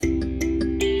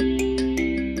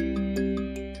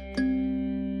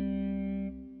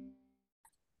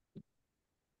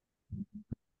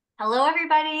Hello,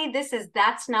 everybody. This is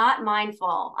That's Not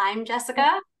Mindful. I'm Jessica.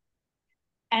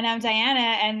 And I'm Diana,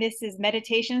 and this is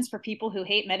Meditations for People Who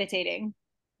Hate Meditating.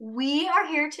 We are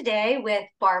here today with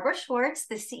Barbara Schwartz,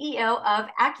 the CEO of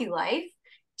AccuLife,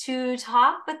 to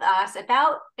talk with us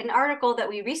about an article that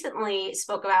we recently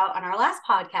spoke about on our last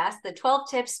podcast, the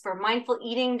 12 tips for mindful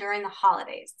eating during the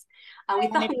holidays. We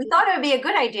And thought it would be a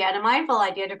good idea and a mindful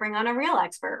idea to bring on a real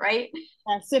expert, right?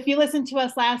 so if you listened to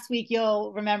us last week,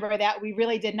 you'll remember that we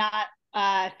really did not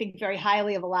think very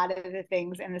highly of a lot of the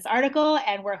things in this article,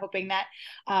 and we're hoping that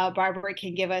Barbara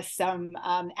can give us some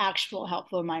actual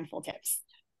helpful mindful tips.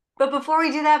 But before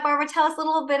we do that, Barbara, tell us a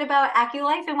little bit about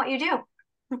AccuLife and what you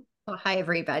do. Well, hi,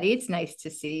 everybody. It's nice to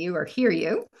see you or hear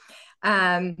you.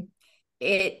 Um,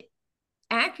 it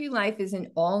AccuLife is an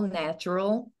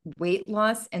all-natural weight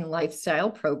loss and lifestyle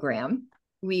program.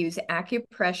 We use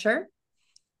acupressure,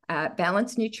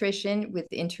 balanced nutrition with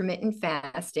intermittent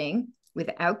fasting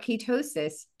without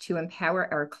ketosis to empower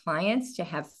our clients to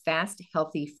have fast,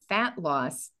 healthy fat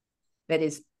loss that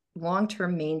is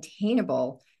long-term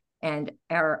maintainable. And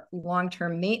our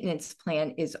long-term maintenance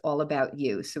plan is all about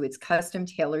you. So it's custom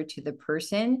tailored to the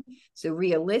person. So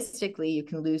realistically, you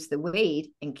can lose the weight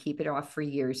and keep it off for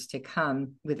years to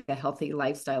come with a healthy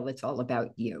lifestyle that's all about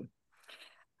you.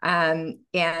 And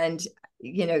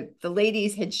the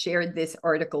ladies had shared this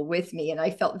article with me, and I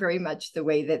felt very much the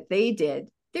way that they did.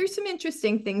 There's some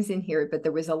interesting things in here, but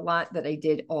there was a lot that I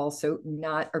did also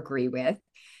not agree with.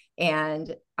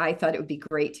 And I thought it would be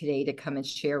great today to come and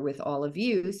share with all of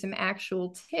you some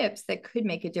actual tips that could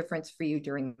make a difference for you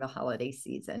during the holiday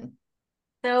season.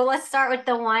 So let's start with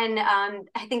the one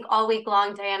I think all week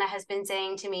long, Diana has been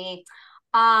saying to me,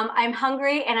 I'm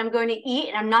hungry and I'm going to eat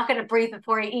and I'm not going to breathe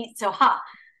before I eat. So,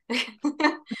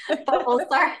 but we'll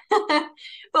start. But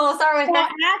we'll start with Well,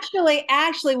 that.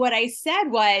 actually, what I said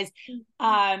was,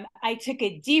 I took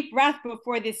a deep breath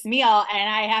before this meal, and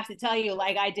I have to tell you,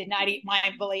 like, I did not eat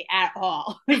mindfully at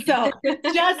all. So,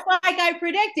 just like I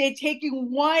predicted,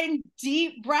 taking one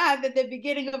deep breath at the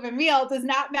beginning of a meal does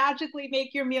not magically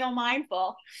make your meal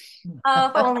mindful. Oh,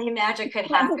 if only magic could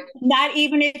happen. Not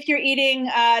even if you're eating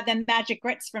the magic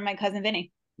grits from my cousin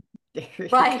Vinny.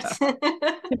 Right.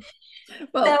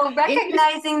 Well, so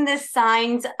recognizing the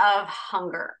signs of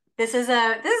hunger. This is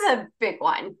a big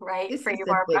one, right? This For is you, a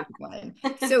Barbara. big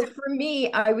one. So for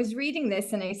me, I was reading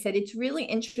this and I said, it's really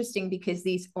interesting because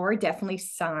these are definitely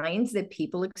signs that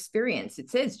people experience. It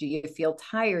says, do you feel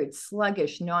tired,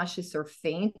 sluggish, nauseous, or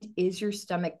faint? Is your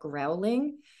stomach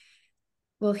growling?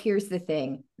 Well, here's the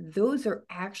thing. Those are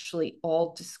actually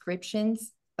all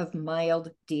descriptions of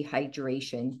mild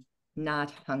dehydration,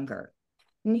 not hunger.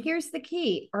 And here's the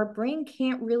key. Our brain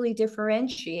can't really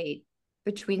differentiate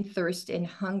between thirst and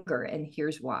hunger. And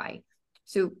here's why.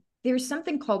 So there's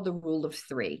something called the rule of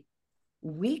three.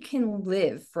 We can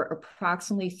live for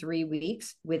approximately 3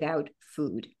 weeks without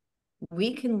food.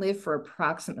 We can live for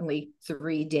approximately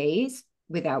 3 days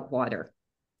without water.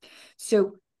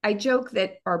 So I joke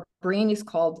that our brain is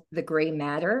called the gray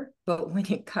matter, but when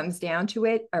it comes down to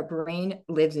it, our brain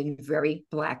lives in very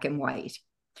black and white.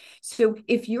 So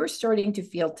if you're starting to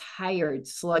feel tired,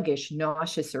 sluggish,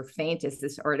 nauseous, or faint, as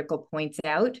this article points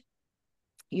out,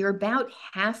 you're about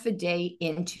half a day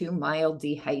into mild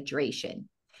dehydration.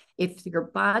 If your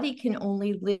body can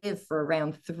only live for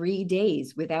around 3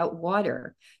 days without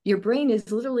water, your brain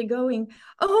is literally going,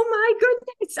 oh my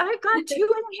goodness, I've got 2.5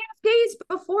 days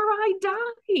before I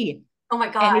die. Oh my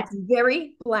God. And it's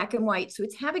very black and white. So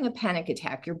it's having a panic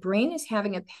attack. Your brain is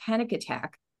having a panic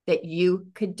attack that you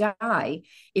could die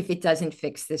if it doesn't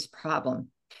fix this problem.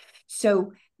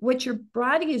 So what your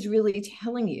body is really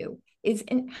telling you is,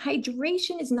 and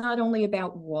hydration is not only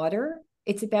about water,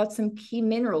 it's about some key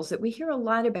minerals that we hear a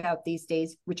lot about these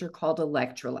days, which are called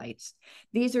electrolytes.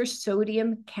 These are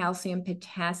sodium, calcium,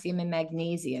 potassium, and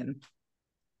magnesium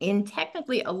in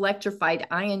technically electrified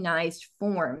ionized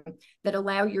form that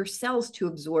allow your cells to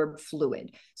absorb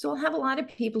fluid. So I'll have a lot of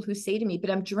people who say to me, but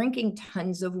I'm drinking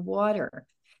tons of water.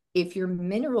 If your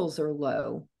minerals are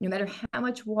low, no matter how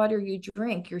much water you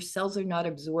drink, your cells are not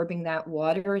absorbing that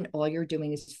water and all you're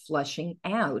doing is flushing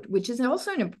out, which is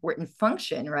also an important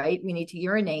function, right? We need to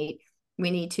urinate.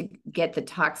 We need to get the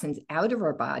toxins out of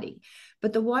our body.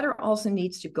 But the water also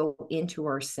needs to go into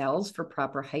our cells for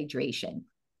proper hydration.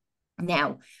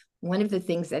 Now, one of the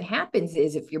things that happens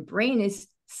is if your brain is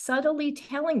subtly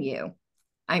telling you,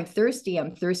 I'm thirsty,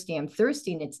 I'm thirsty, I'm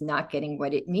thirsty, and it's not getting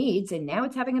what it needs. And now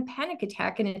it's having a panic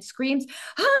attack and it screams,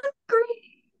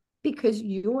 hungry, because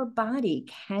your body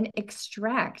can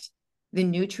extract the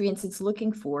nutrients it's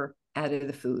looking for out of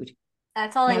the food.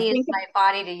 That's all I Now need is think my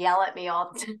body to yell at me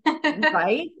all the time.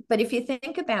 right? But if you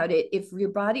think about it, if your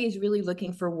body is really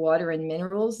looking for water and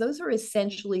minerals, those are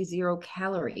essentially 0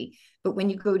 calorie. But when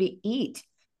you go to eat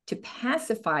to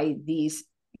pacify these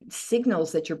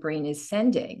signals that your brain is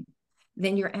sending,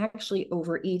 then you're actually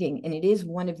overeating. And it is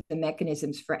one of the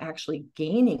mechanisms for actually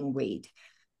gaining weight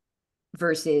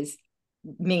versus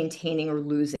maintaining or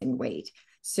losing weight.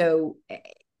 So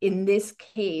in this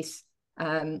case,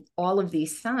 all of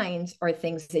these signs are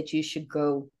things that you should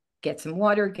go get some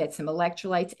water, get some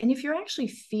electrolytes. And if you're actually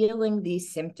feeling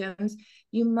these symptoms,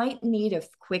 you might need a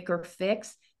quicker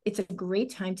fix. It's a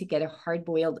great time to get a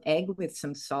hard-boiled egg with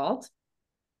some salt.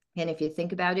 And if you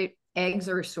think about it, eggs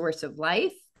are a source of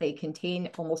life. They contain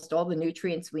almost all the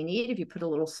nutrients we need. If you put a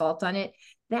little salt on it,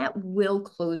 that will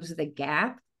close the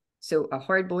gap. So a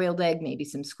hard-boiled egg, maybe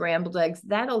some scrambled eggs,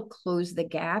 that'll close the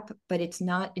gap, but it's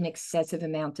not an excessive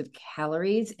amount of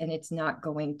calories, and it's not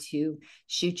going to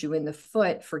shoot you in the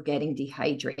foot for getting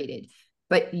dehydrated.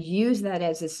 But use that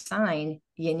as a sign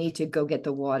you need to go get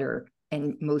the water,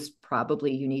 and most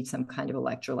probably you need some kind of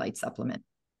electrolyte supplement.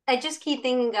 I just keep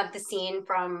thinking of the scene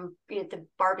from the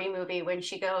Barbie movie when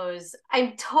she goes,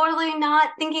 I'm totally not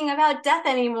thinking about death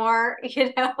anymore.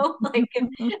 Like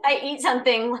if I eat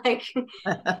something, like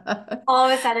all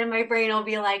of a sudden my brain will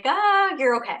be like,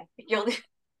 you're okay.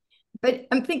 But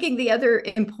I'm thinking the other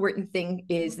important thing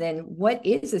is then what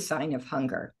is a sign of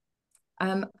hunger?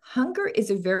 Hunger is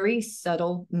a very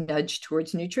subtle nudge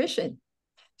towards nutrition.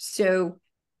 So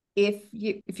if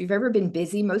you've ever been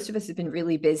busy, most of us have been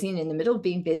really busy, and in the middle of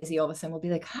being busy, all of a sudden we'll be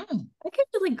like, I could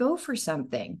really go for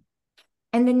something.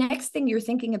 And the next thing you're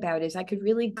thinking about is I could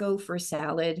really go for a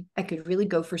salad. I could really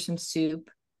go for some soup.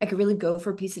 I could really go for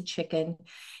a piece of chicken.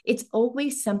 It's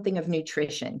always something of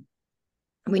nutrition.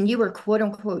 When you are quote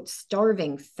unquote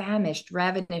starving, famished,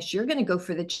 ravenous, you're going to go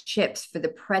for the chips, for the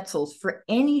pretzels, for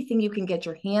anything you can get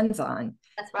your hands on.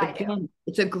 That's what I do.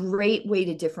 It's a great way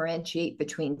to differentiate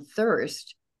between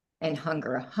thirst and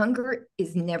hunger. Hunger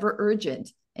is never urgent.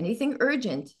 Anything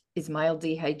urgent is mild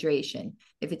dehydration.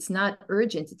 If it's not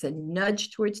urgent, it's a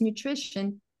nudge towards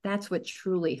nutrition. That's what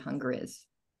truly hunger is.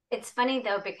 It's funny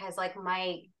though, because like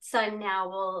my son now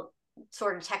will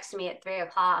sort of text me at 3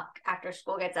 o'clock after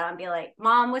school gets out and be like,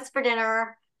 Mom, what's for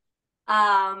dinner?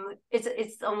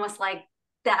 It's almost like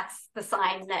that's the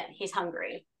sign that he's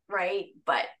hungry, right?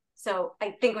 But so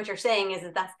I think what you're saying is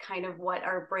that that's kind of what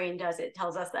our brain does. It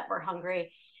tells us that we're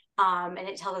hungry, and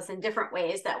it tells us in different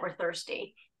ways that we're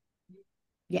thirsty.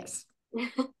 Yes,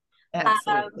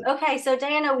 absolutely. Okay, so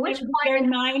Diana, which very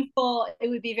mindful? It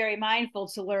would be very mindful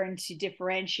to learn to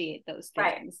differentiate those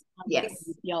things. Right. Yes,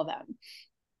 you feel them.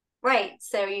 Right,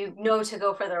 so you know to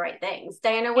go for the right things.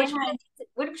 Diana, which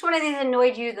one of these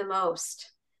annoyed you the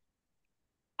most?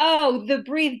 Oh, the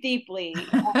breathe deeply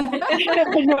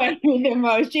annoyed me the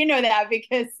most. You know that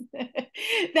because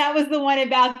that was the one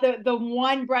about the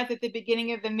one breath at the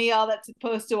beginning of the meal that's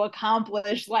supposed to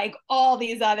accomplish like all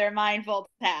these other mindful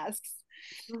tasks,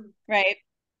 right?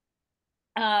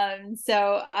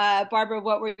 So Barbara,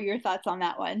 what were your thoughts on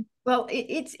that one? Well,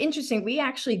 it's interesting. We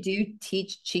actually do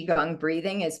teach Qigong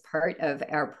breathing as part of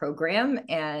our program,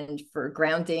 and for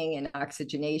grounding and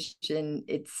oxygenation,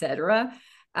 etc.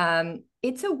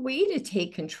 It's a way to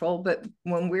take control, but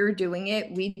when we're doing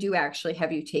it, we do actually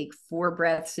have you take 4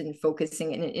 breaths and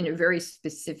focusing in a very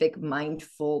specific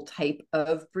mindful type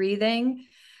of breathing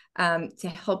to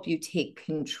help you take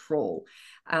control.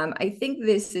 I think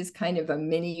this is kind of a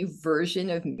mini version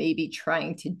of maybe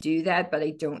trying to do that, but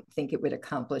I don't think it would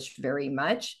accomplish very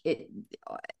much.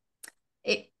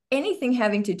 Anything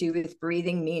having to do with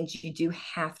breathing means you do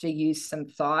have to use some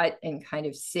thought and kind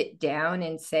of sit down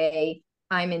and say,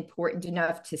 I'm important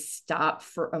enough to stop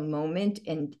for a moment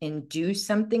and do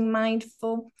something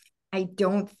mindful. I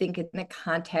don't think in the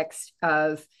context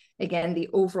of, again, the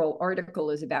overall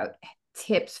article is about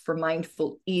tips for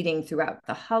mindful eating throughout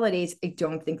the holidays. I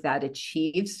don't think that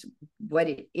achieves what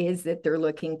it is that they're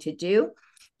looking to do.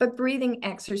 But breathing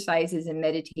exercises and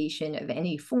meditation of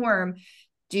any form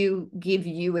do give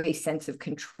you a sense of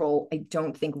control. I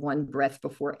don't think one breath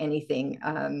before anything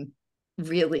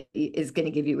really is going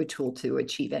to give you a tool to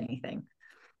achieve anything.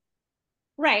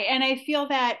 Right. And I feel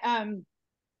that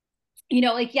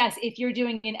like, yes, if you're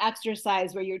doing an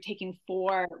exercise where you're taking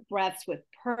 4 breaths with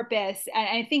purpose, and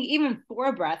I think even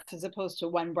 4 breaths as opposed to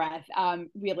 1 breath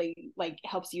really like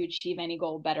helps you achieve any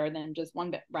goal better than just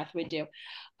 1 breath would do.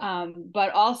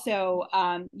 But also,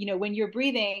 when you're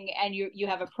breathing and you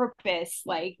have a purpose,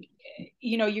 like,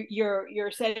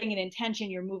 you're setting an intention,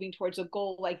 you're moving towards a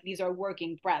goal, like these are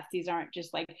working breaths. These aren't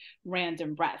just like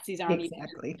random breaths. These aren't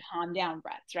Exactly. even calm down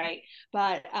breaths, right?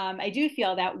 But I do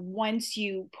feel that once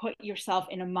you put yourself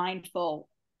in a mindful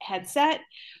headset,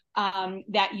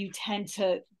 that you tend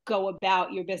to go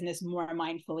about your business more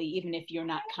mindfully, even if you're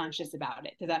not conscious about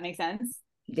it. Does that make sense?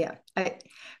 Yeah.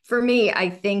 For me,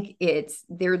 I think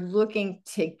they're looking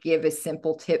to give a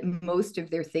simple tip. Most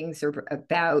of their things are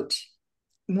about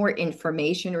more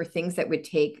information or things that would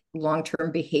take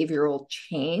long-term behavioral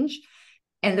change.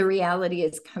 And the reality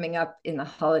is, coming up in the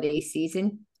holiday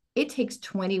season, it takes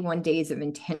 21 days of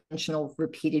intentional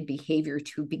repeated behavior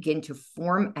to begin to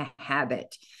form a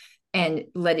habit and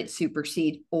let it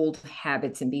supersede old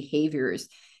habits and behaviors.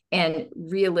 And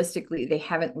realistically, they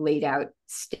haven't laid out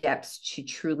steps to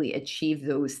truly achieve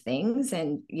those things.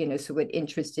 And, so what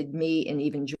interested me in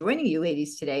even joining you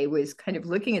ladies today was kind of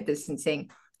looking at this and saying,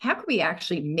 how can we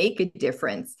actually make a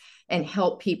difference and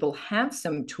help people have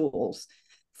some tools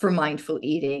for mindful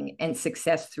eating and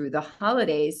success through the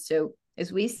holidays? So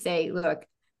as we say, look,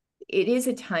 it is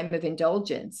a time of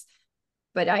indulgence,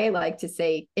 but I like to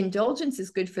say indulgence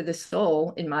is good for the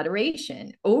soul in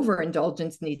moderation.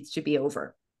 Overindulgence needs to be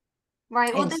over.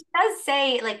 Right. Well, this does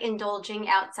say like indulging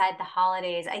outside the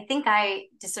holidays. I think I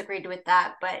disagreed with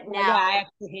that, but now, yeah, I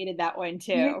actually hated that one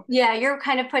too. You're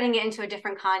kind of putting it into a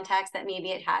different context that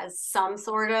maybe it has some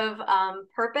sort of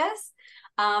purpose.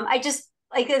 I just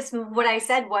like this. What I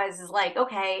said was like,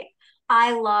 okay,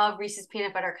 I love Reese's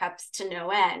peanut butter cups to no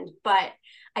end, but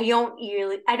I don't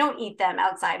eat them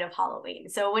outside of Halloween.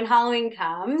 So when Halloween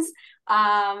comes,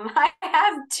 I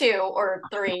have 2 or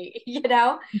 3,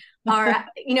 or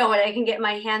what I can get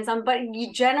my hands on. But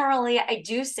generally, I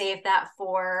do save that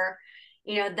for,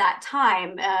 that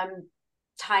time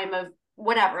of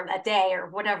whatever that day or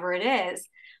whatever it is.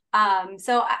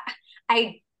 So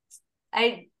I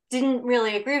I didn't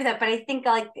really agree with that, but I think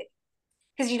like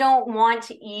because you don't want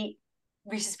to eat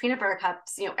Reese's peanut butter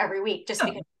cups, every week just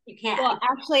because you can. Well,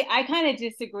 actually, I kind of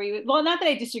disagree with, well, not that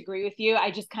I disagree with you. I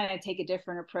just kind of take a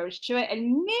different approach to it.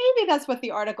 And maybe that's what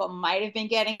the article might have been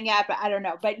getting at, but I don't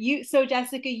know. But so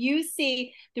Jessica, you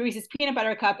see the Reese's peanut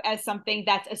butter cup as something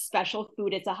that's a special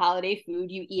food. It's a holiday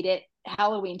food. You eat it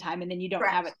Halloween time and then you don't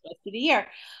Correct. have it the rest of the year.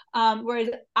 Whereas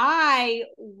I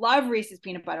love Reese's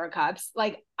peanut butter cups.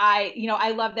 Like I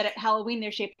love that at Halloween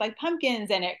they're shaped like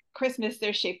pumpkins, and at Christmas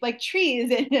they're shaped like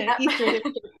trees, and at Easter they're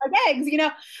shaped like eggs,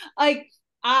 like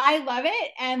I love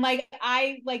it. And like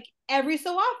I like every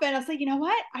so often I was like, you know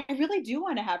what? I really do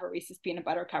want to have a Reese's peanut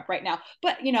butter cup right now.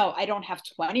 But I don't have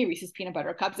 20 Reese's peanut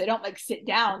butter cups. I don't like sit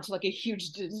down to like a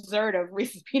huge dessert of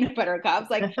Reese's peanut butter cups.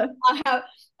 Like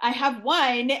I have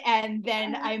one and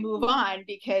then I move on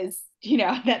because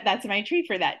that's my treat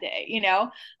for that day,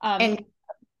 And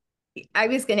I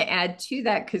was going to add to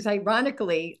that because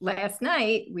ironically, last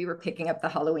night we were picking up the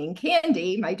Halloween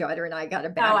candy. My daughter and I got a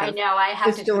bag. Oh, I know. I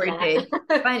have to store did.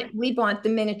 But we bought the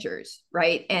miniatures,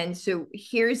 right? And so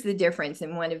here's the difference.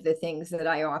 And one of the things that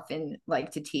I often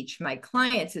like to teach my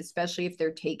clients, especially if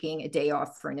they're taking a day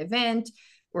off for an event,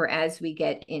 or as we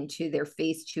get into their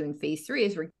phase 2 and phase 3,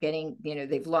 as we're getting,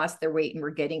 they've lost their weight and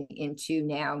we're getting into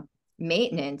now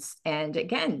maintenance. And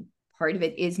again, part of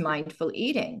it is mindful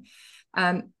eating.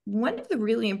 One of the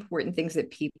really important things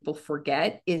that people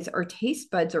forget is our taste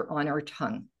buds are on our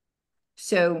tongue.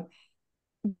 So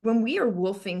when we are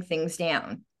wolfing things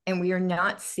down and we are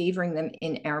not savoring them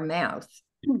in our mouth,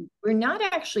 we're not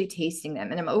actually tasting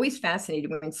them. And I'm always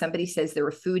fascinated when somebody says they're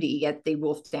a foodie, yet they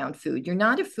wolf down food. You're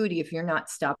not a foodie if you're not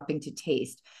stopping to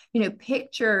taste.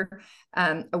 Picture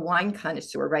a wine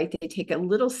connoisseur, right? They take a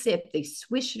little sip, they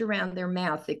swish it around their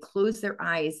mouth, they close their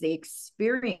eyes, they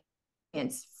experience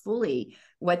fully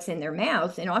what's in their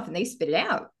mouth, and often they spit it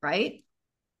out, right?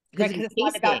 Because it's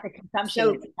not about the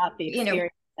consumption, it's about the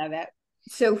experience of it.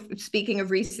 So speaking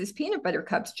of Reese's peanut butter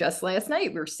cups, just last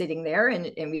night we were sitting there and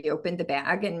we opened the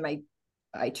bag and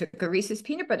I took a Reese's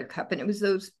peanut butter cup, and it was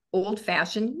those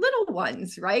old-fashioned little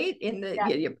ones, right?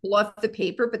 You pull off the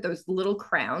paper, but those little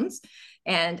crowns.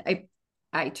 And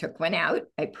I took one out,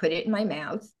 I put it in my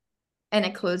mouth, and I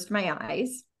closed my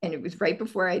eyes. And it was right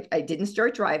before I didn't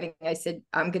start driving. I said,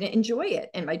 I'm going to enjoy it.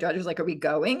 And my daughter's like, are we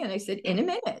going? And I said, in a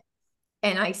minute.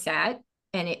 And I sat,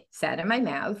 and it sat in my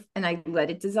mouth, and I let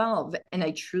it dissolve. And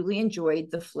I truly enjoyed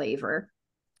the flavor.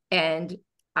 And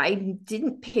I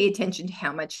didn't pay attention to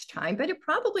how much time, but it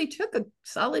probably took a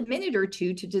solid minute or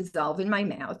two to dissolve in my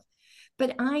mouth.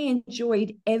 But I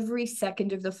enjoyed every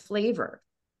second of the flavor.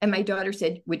 And my daughter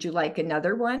said, "Would you like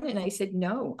another one?" And I said,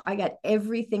 "No, I got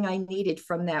everything I needed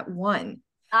from that one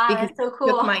Ah, because that's so I took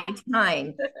cool. my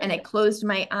time and I closed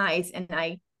my eyes and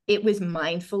it was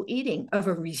mindful eating of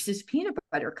a Reese's peanut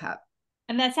butter cup."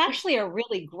 And that's actually a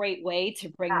really great way to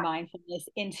bring Yeah. mindfulness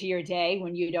into your day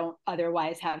when you don't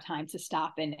otherwise have time to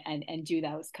stop and do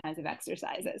those kinds of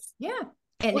exercises. Yeah.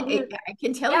 And Well, I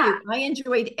can tell yeah. you, I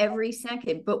enjoyed every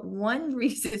second, but one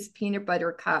Reese's peanut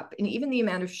butter cup, and even the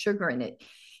amount of sugar in it,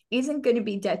 isn't going to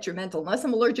be detrimental unless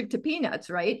I'm allergic to peanuts,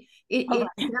 right? It's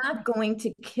not going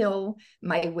to kill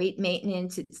my weight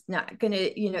maintenance. It's not going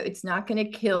to, it's not going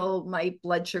to kill my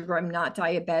blood sugar. I'm not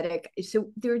diabetic.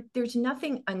 So there's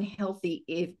nothing unhealthy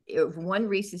if one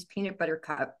Reese's peanut butter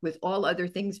cup with all other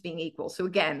things being equal. So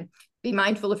again, be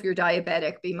mindful if you're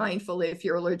diabetic, be mindful if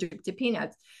you're allergic to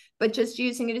peanuts. But just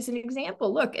using it as an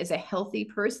example, look, as a healthy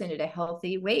person at a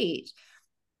healthy weight,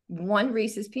 one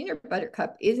Reese's peanut butter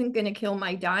cup isn't going to kill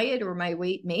my diet or my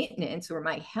weight maintenance or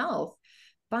my health,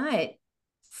 but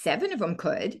 7 of them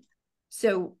could.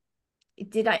 So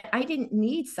I didn't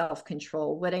need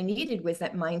self-control. What I needed was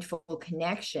that mindful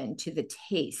connection to the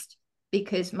taste,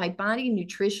 because my body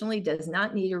nutritionally does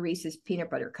not need a Reese's peanut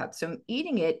butter cup. So I'm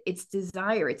eating it, it's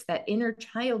desire, it's that inner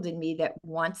child in me that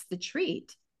wants the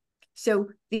treat. So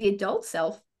the adult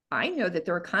self, I know that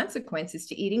there are consequences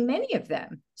to eating many of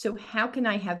them. So how can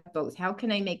I have both? How can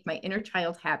I make my inner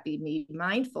child happy, be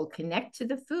mindful, connect to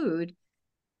the food,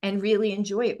 and really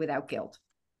enjoy it without guilt?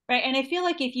 Right. And I feel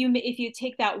like if you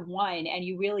take that one and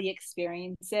you really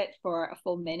experience it for a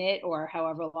full minute or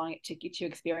however long it took you to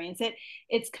experience it,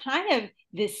 it's kind of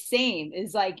the same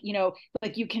as like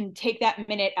you can take that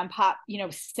minute and pop,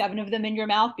 7 of them in your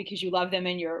mouth because you love them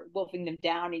and you're wolfing them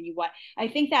down and you want. I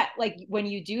think that like when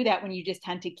you do that, when you just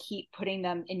tend to keep putting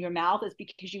them in your mouth, is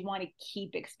because you want to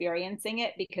keep experiencing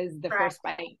it because the Right. first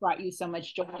bite brought you so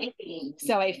much joy.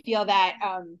 So I feel that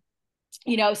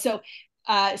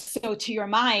so to your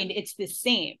mind, it's the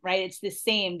same, right? It's the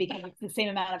same because it's the same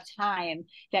amount of time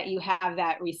that you have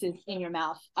that Reese's in your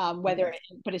mouth, but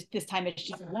this time it's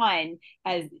just one,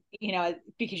 as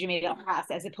because you made it last,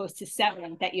 as opposed to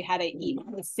 7 that you had to eat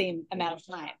the same amount of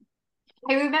time.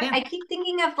 I remember, Yeah. I keep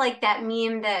thinking of like that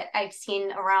meme that I've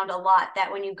seen around a lot,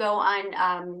 that when you go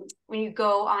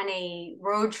on a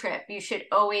road trip, you should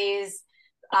always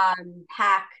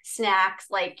pack snacks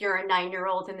like you're a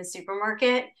 9-year-old in the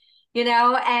supermarket,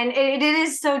 and it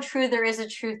is so true. There is a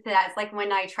truth to that. It's like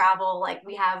when I travel, like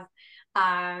we have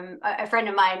a friend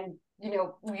of mine,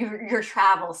 your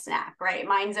travel snack, right?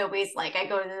 Mine's always like I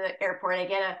go to the airport, I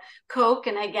get a Coke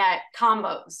and I get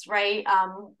combos, right?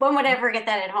 When would I ever get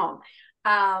that at home?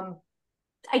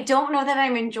 I don't know that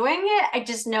I'm enjoying it. I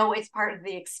just know it's part of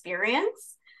the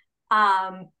experience.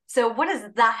 So what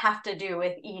does that have to do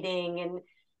with eating? And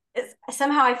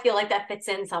somehow I feel like that fits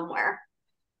in somewhere.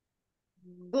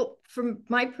 Well, from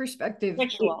my perspective,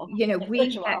 Ritual. part of The it's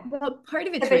ritual.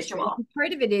 visual.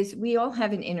 Part of it is we all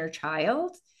have an inner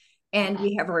child and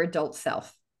we have our adult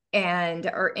self. And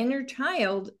our inner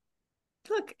child,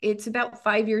 look, it's about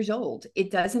 5 years old. It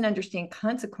doesn't understand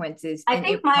consequences I and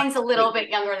think it mine's wants a little treat. bit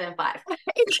younger than 5.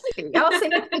 I'll say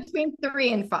it's between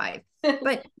 3 and 5.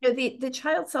 But the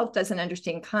child self doesn't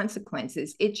understand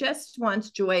consequences. It just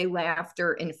wants joy,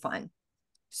 laughter, and fun.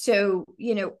 So,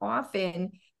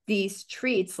 often these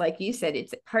treats, like you said,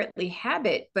 it's partly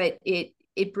habit, but it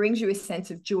brings you a sense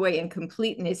of joy and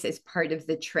completeness as part of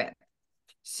the trip.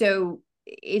 So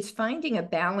it's finding a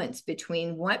balance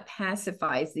between what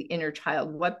pacifies the inner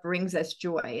child, what brings us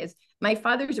joy. As my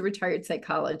father's a retired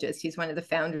psychologist, he's one of the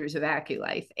founders of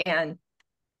AccuLife, and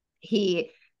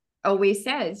he always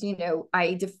says,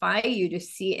 I defy you to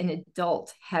see an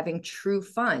adult having true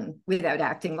fun without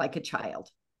acting like a child.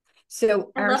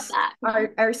 So I love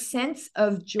that. our sense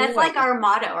of joy. That's like our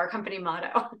motto, our company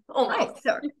motto. Right.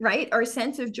 So, right. Our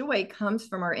sense of joy comes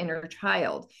from our inner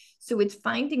child. So it's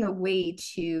finding a way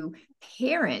to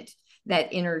parent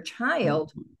that inner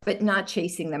child, but not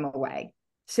chasing them away.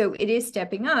 So it is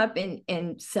stepping up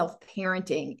and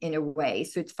self-parenting in a way.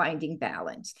 So it's finding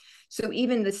balance. So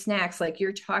even the snacks, like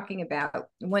you're talking about,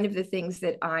 one of the things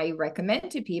that I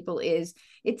recommend to people is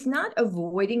it's not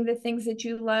avoiding the things that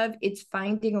you love, it's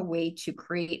finding a way to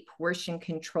create portion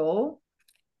control.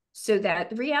 So that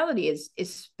the reality is,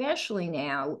 especially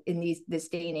now in this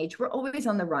day and age, we're always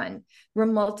on the run. We're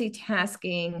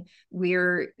multitasking.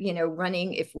 We're,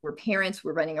 running, if we're parents,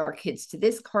 we're running our kids to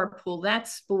this carpool, that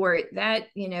sport, that,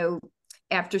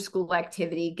 after school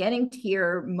activity, getting to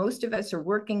here. Most of us are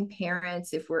working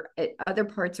parents. If we're at other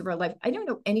parts of our life, I don't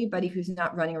know anybody who's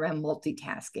not running around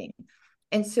multitasking.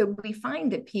 And so we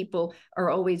find that people are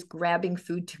always grabbing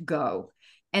food to go.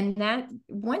 And that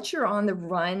once you're on the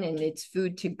run and it's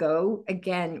food to go,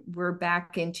 again, we're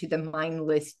back into the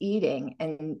mindless eating.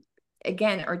 And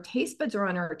again, our taste buds are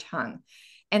on our tongue.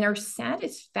 And our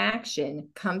satisfaction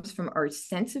comes from our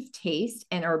sense of taste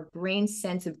and our brain's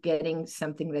sense of getting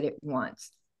something that it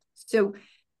wants. So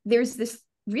there's this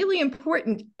really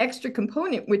important extra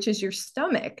component, which is your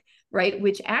stomach, right?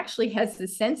 Which actually has the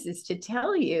senses to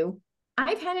tell you,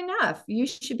 I've had enough. You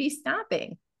should be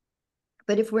stopping.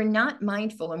 But if we're not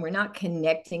mindful and we're not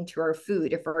connecting to our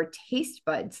food, if our taste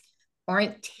buds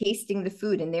aren't tasting the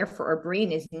food and therefore our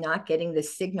brain is not getting the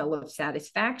signal of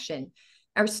satisfaction,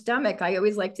 our stomach, I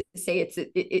always like to say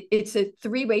it's a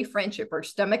three-way friendship, our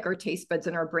stomach, our taste buds,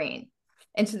 and our brain.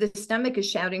 And so the stomach is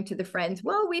shouting to the friends,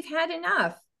 well, we've had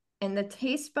enough. And the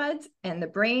taste buds and the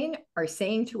brain are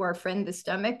saying to our friend, the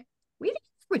stomach, we didn't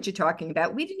know what you're talking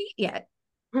about. We didn't eat yet.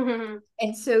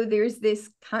 And so there's this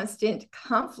constant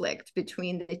conflict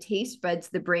between the taste buds,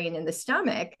 the brain, and the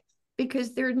stomach,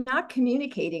 because they're not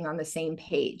communicating on the same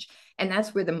page. And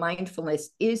that's where the mindfulness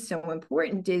is so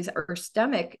important, is our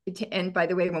stomach. And by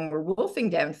the way, when we're wolfing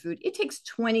down food, it takes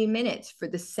 20 minutes for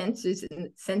the sensors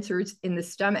in the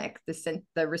stomach,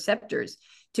 the receptors,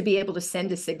 to be able to send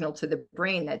a signal to the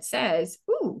brain that says,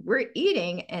 ooh, we're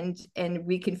eating, and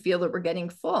we can feel that we're getting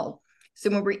full. So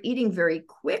when we're eating very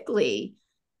quickly,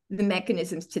 the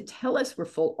mechanisms to tell us we're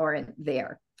full aren't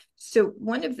there. So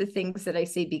one of the things that I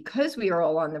say, because we are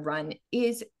all on the run,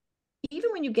 is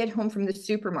even when you get home from the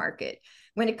supermarket,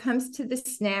 when it comes to the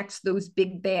snacks, those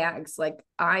big bags, like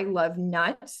I love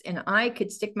nuts and I could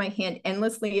stick my hand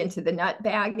endlessly into the nut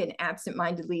bag and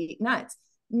absentmindedly eat nuts.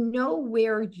 Know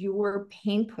where your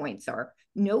pain points are,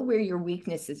 know where your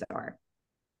weaknesses are.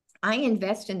 I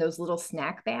invest in those little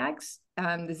snack bags,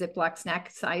 the Ziploc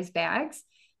snack size bags.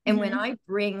 And when I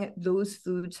bring those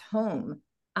foods home,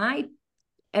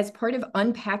 as part of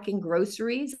unpacking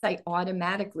groceries, I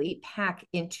automatically pack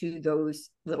into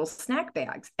those little snack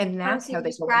bags. And that's how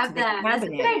they go into the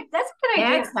cabinet. That's a good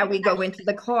idea. That's how we go into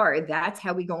the car. That's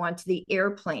how we go onto the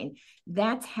airplane.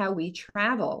 That's how we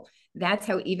travel. That's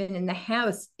how, even in the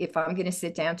house, if I'm going to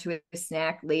sit down to a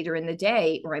snack later in the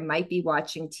day, or I might be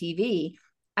watching TV,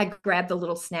 I grab the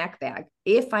little snack bag.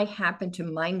 If I happen to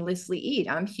mindlessly eat,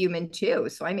 I'm human too.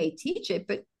 So I may teach it,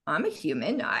 but I'm a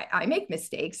human. I make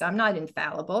mistakes. I'm not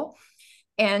infallible.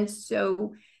 And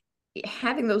so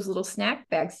having those little snack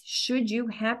bags, should you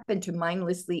happen to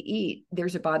mindlessly eat,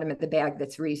 there's a bottom of the bag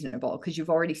that's reasonable because you've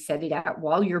already set it out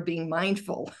while you're being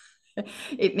mindful.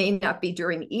 It may not be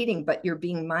during eating, but you're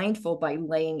being mindful by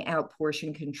laying out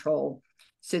portion control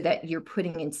so that you're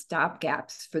putting in stop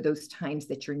gaps for those times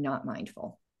that you're not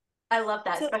mindful. I love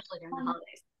that, especially during the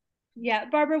holidays. Yeah,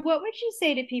 Barbara, what would you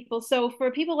say to people? So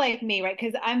for people like me, right,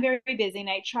 because I'm very busy and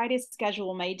I try to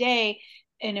schedule my day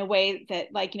in a way that,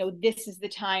 like, this is the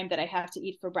time that I have to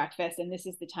eat for breakfast and this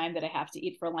is the time that I have to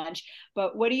eat for lunch.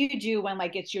 But what do you do when,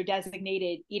 like, it's your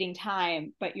designated eating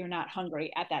time, but you're not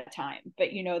hungry at that time?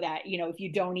 But you know that, if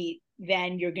you don't eat,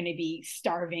 then you're going to be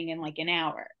starving in like an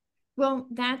hour. Well,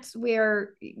 that's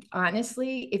where,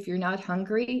 honestly, if you're not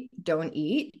hungry, don't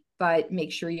eat, but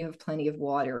make sure you have plenty of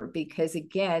water, because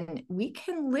again, we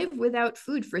can live without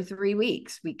food for 3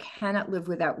 weeks. We cannot live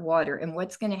without water. And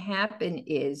what's going to happen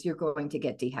is you're going to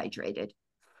get dehydrated,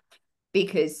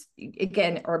 because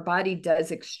again, our body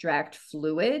does extract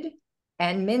fluid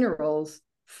and minerals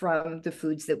from the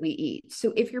foods that we eat.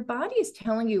 So if your body is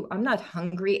telling you, I'm not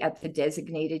hungry at the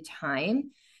designated time,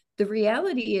 the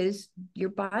reality is your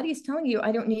body is telling you,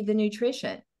 I don't need the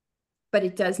nutrition, but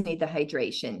it does need the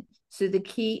hydration. So the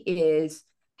key is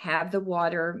have the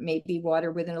water, maybe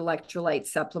water with an electrolyte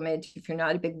supplement. If you're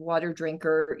not a big water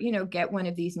drinker, get one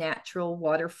of these natural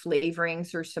water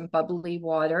flavorings or some bubbly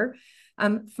water.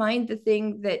 Find the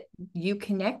thing that you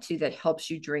connect to that helps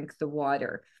you drink the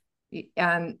water.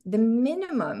 The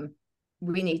minimum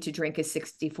we need to drink is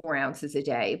 64 ounces a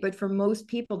day, but for most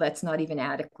people, that's not even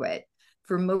adequate.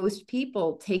 For most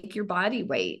people, take your body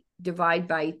weight, divide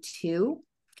by 2,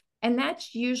 and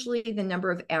that's usually the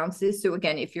number of ounces. So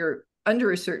again, if you're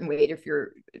under a certain weight, if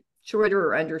you're shorter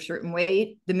or under a certain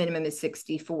weight, the minimum is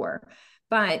 64.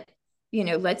 But,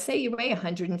 let's say you weigh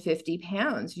 150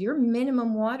 pounds, your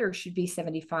minimum water should be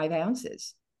 75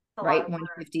 ounces, right?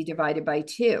 150 divided by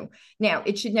 2. Now,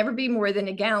 it should never be more than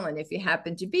a gallon. If you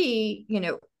happen to be,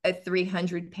 a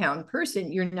 300-pound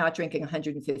person, you're not drinking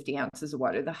 150 ounces of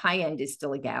water. The high end is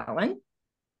still a gallon,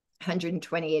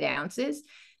 128 ounces.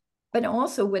 But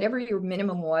also, whatever your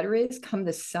minimum water is, come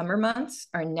the summer months,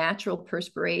 our natural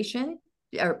perspiration,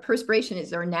 our perspiration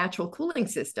is our natural cooling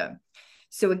system.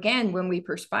 So again, when we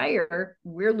perspire,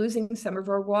 we're losing some of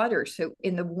our water. So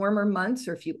in the warmer months,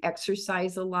 or if you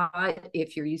exercise a lot,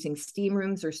 if you're using steam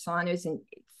rooms or saunas and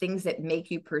things that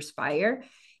make you perspire,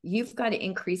 you've got to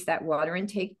increase that water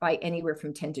intake by anywhere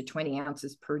from 10 to 20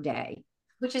 ounces per day.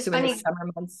 Which is so funny. In the summer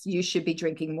months, you should be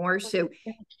drinking more. So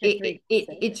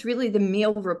it's really the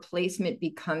meal replacement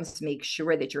becomes make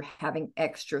sure that you're having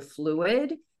extra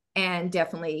fluid. And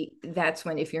definitely that's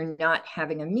when, if you're not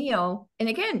having a meal, and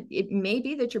again, it may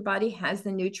be that your body has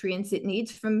the nutrients it needs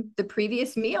from the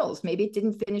previous meals. Maybe it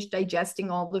didn't finish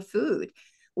digesting all the food.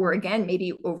 Or again, maybe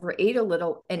you overate a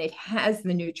little and it has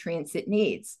the nutrients it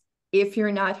needs. If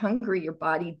you're not hungry, your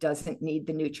body doesn't need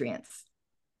the nutrients.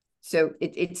 So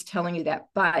it's telling you that,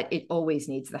 but it always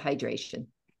needs the hydration.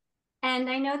 And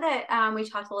I know that we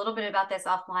talked a little bit about this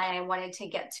offline. I wanted to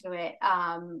get to it.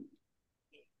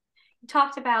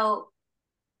 Talked about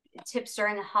tips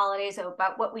during the holidays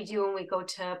about what we do when we go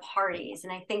to parties.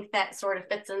 And I think that sort of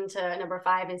fits into number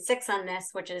 5 and 6 on this,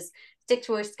 which is stick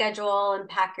to a schedule and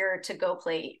pack your to-go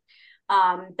plate.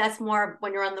 That's more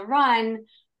when you're on the run,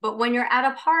 but when you're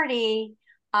at a party,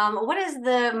 what is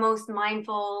the most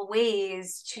mindful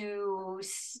ways to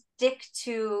stick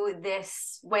to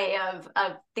this way of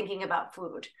thinking about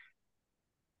food?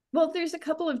 Well, there's a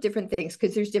couple of different things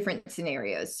because there's different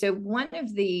scenarios. So one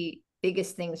of the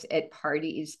biggest things at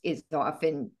parties is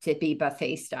often to be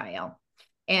buffet style.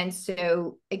 And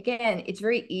so again, it's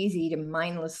very easy to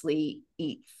mindlessly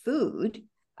eat food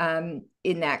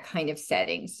in that kind of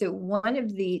setting. So one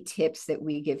of the tips that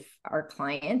we give our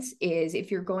clients is, if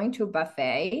you're going to a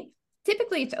buffet,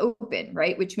 typically it's open,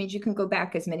 right? Which means you can go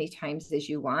back as many times as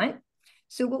you want.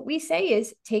 So what we say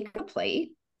is take a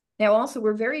plate. Now, also,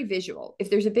 we're very visual. If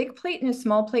there's a big plate and a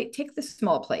small plate, take the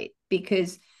small plate,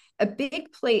 because a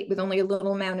big plate with only a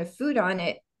little amount of food on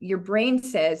it, your brain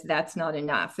says that's not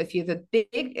enough. If you have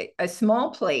a small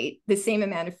plate, the same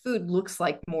amount of food looks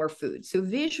like more food. So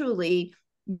visually,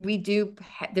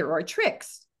 there are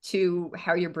tricks to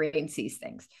how your brain sees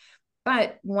things.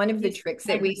 But one of the tricks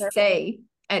that we say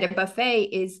at a buffet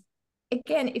is,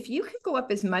 again, if you can go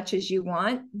up as much as you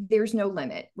want, there's no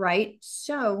limit, right?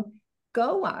 So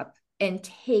go up and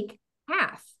take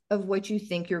half of what you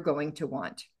think you're going to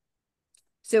want.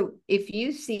 So if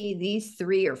you see these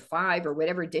 3 or 5 or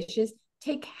whatever dishes,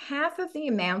 take half of the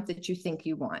amount that you think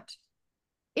you want.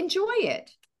 Enjoy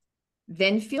it.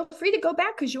 Then feel free to go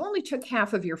back because you only took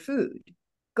half of your food.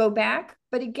 Go back,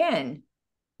 but again,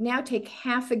 now take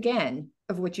half again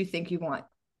of what you think you want,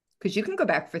 because you can go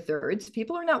back for thirds.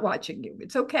 People are not watching you.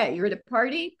 It's okay. You're at a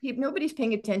party. Nobody's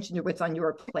paying attention to what's on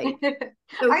your plate.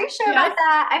 So are you sure about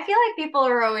that? I feel like people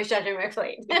are always judging my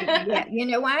plate. Yeah, you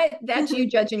know what? That's you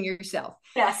judging yourself.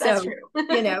 Yes, that's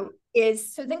true.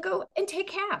 So then go and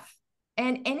take half.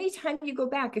 And anytime you go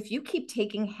back, if you keep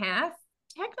taking half,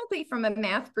 technically from a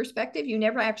math perspective, you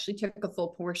never actually took a full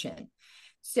portion.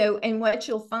 So, and what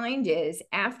you'll find is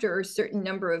after a certain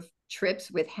number of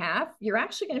trips with half, you're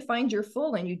actually going to find you're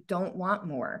full and you don't want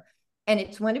more. And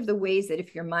it's one of the ways that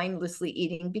if you're mindlessly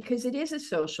eating, because it is a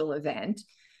social event,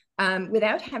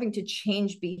 without having to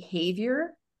change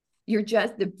behavior,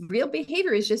 the real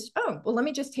behavior is just, oh, well, let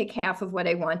me just take half of what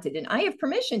I wanted. And I have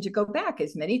permission to go back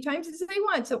as many times as I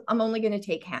want. So I'm only going to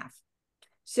take half.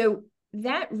 So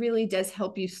that really does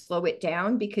help you slow it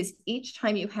down, because each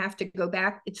time you have to go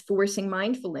back, it's forcing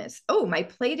mindfulness. Oh, my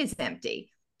plate is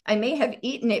empty. I may have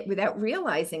eaten it without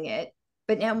realizing it,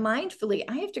 but now mindfully,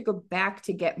 I have to go back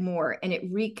to get more. And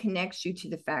it reconnects you to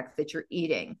the fact that you're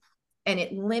eating, and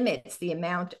it limits the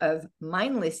amount of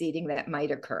mindless eating that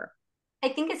might occur. I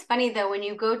think it's funny though, when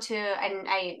you go to, and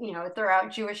I,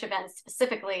 throughout Jewish events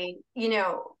specifically,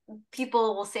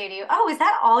 people will say to you, oh, is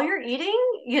that all you're eating?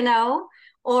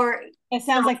 Or it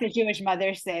sounds like the Jewish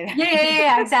mothers say that.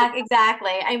 Yeah,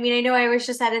 exactly. I mean, I know I was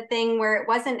just at a thing where it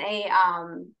wasn't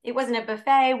a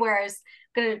buffet, where I was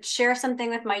going to share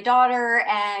something with my daughter,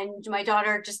 and my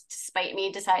daughter, just to spite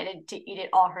me, decided to eat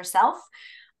it all herself.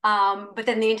 But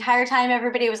then the entire time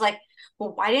everybody was like,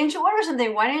 well, why didn't you order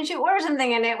something? Why didn't you order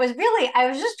something? And it was really, I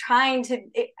was just I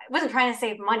wasn't trying to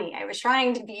save money. I was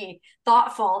trying to be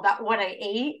thoughtful about what I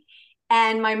ate.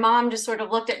 And my mom just sort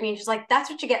of looked at me and she's like, that's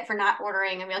what you get for not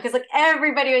ordering a meal. Because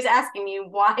everybody was asking me,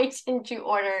 why didn't you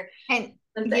order? And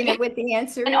you know what the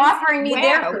answer and is? Offering me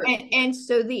their food. And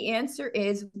so the answer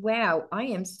is, wow, I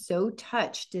am so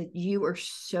touched that you are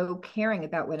so caring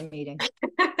about what I'm eating.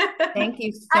 Thank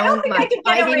you so much.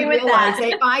 I didn't realize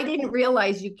it. I didn't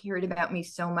realize you cared about me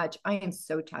so much. I am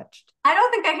so touched. I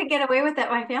don't think I could get away with that,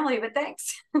 my family, but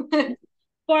thanks.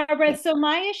 Barbara, so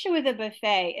my issue with a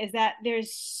buffet is that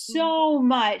there's so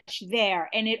much there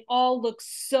and it all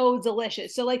looks so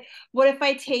delicious. So like, what if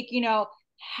I take,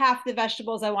 half the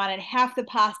vegetables I wanted, half the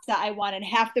pasta I wanted,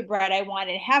 half the bread I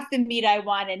wanted, half the meat I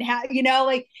wanted, half,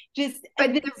 like just,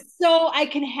 but so I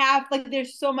can have, like,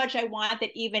 there's so much I want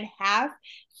that even half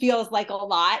feels like a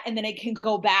lot. And then I can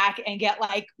go back and get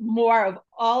like more of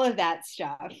all of that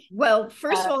stuff. Well,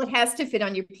 first of all, it has to fit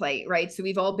on your plate, right? So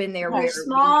we've all been there where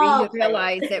small we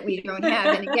realize that we don't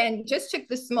have. And again, just took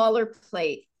the smaller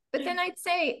plate. But then I'd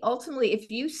say ultimately,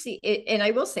 if you see it, and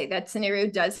I will say that scenario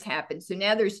does happen. So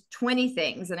now there's 20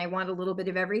 things and I want a little bit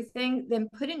of everything, then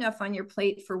put enough on your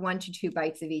plate for 1 to 2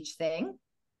 bites of each thing.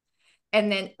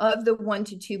 And then of the 1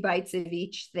 to 2 bites of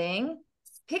each thing,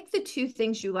 pick the 2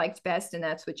 things you liked best. And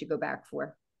that's what you go back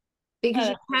for. Because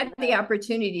you had the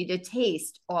opportunity to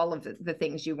taste all of the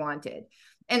things you wanted.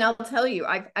 And I'll tell you,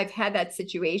 I've had that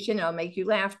situation. I'll make you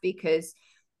laugh because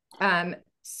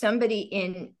somebody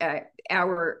in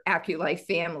our AccuLife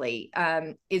family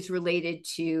is related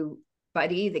to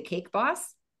Buddy, the cake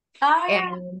boss. Oh,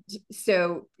 yeah. And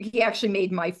so he actually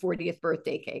made my 40th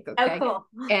birthday cake. Okay. Oh,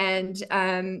 cool. And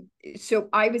so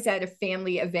I was at a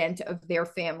family event of their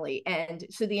family. And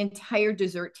so the entire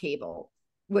dessert table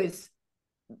was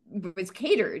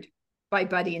catered by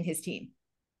Buddy and his team.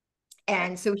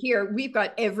 And so here we've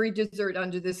got every dessert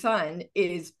under the sun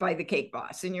is by the cake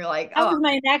boss. And you're like, that was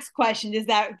my next question. Does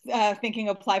that thinking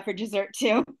apply for dessert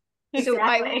too? So exactly.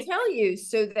 I will tell you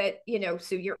so that,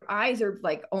 so your eyes are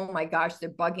like, oh my gosh, they're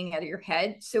bugging out of your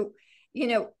head. So,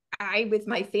 with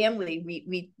my family,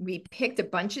 we picked a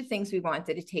bunch of things we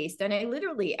wanted to taste. And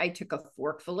I took a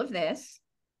forkful of this.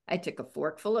 I took a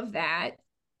forkful of that.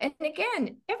 And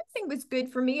again, everything was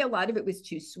good for me. A lot of it was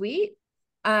too sweet.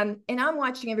 And I'm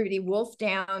watching everybody wolf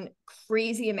down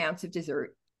crazy amounts of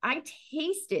dessert. I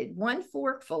tasted 1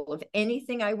 forkful of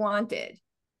anything I wanted.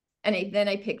 And then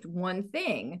I picked one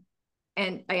thing.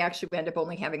 And I actually wound up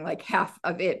only having like half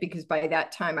of it because by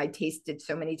that time I tasted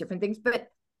so many different things. But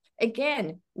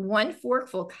again, 1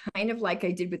 forkful, kind of like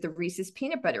I did with the Reese's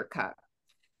peanut butter cup.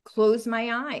 Close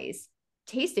my eyes.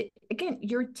 Taste it. Again,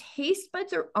 your taste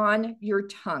buds are on your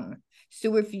tongue.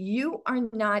 So if you are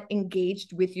not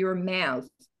engaged with your mouth,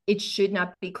 it should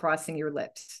not be crossing your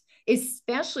lips,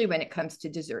 especially when it comes to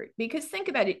dessert. Because think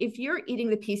about it. If you're eating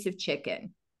the piece of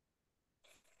chicken,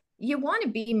 you want to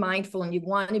be mindful and you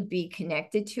want to be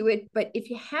connected to it. But if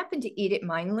you happen to eat it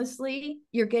mindlessly,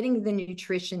 you're getting the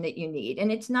nutrition that you need.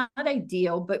 And it's not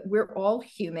ideal, but we're all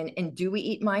human. And do we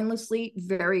eat mindlessly?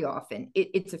 Very often.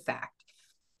 It's a fact.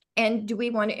 And do we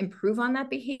want to improve on that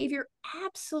behavior?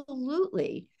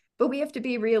 Absolutely. But we have to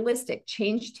be realistic.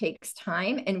 Change takes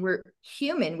time and we're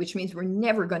human, which means we're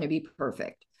never going to be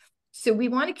perfect. So we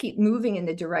want to keep moving in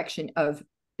the direction of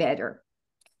better.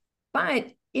 But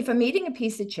if I'm eating a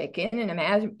piece of chicken and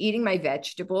I'm eating my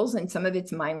vegetables and some of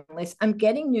it's mindless, I'm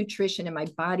getting nutrition and my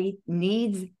body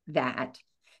needs that.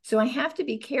 So I have to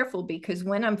be careful because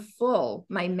when I'm full,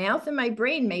 my mouth and my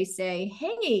brain may say,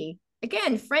 hey,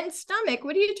 again, friend stomach,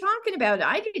 what are you talking about?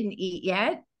 I didn't eat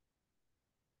yet.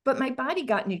 But my body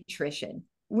got nutrition.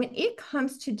 When it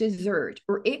comes to dessert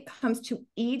or it comes to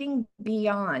eating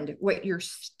beyond what your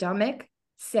stomach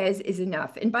says is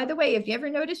enough. And by the way, have you ever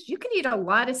noticed you can eat a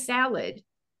lot of salad,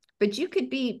 but you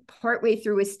could be partway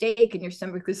through a steak and your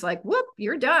stomach is like, whoop,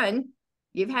 you're done.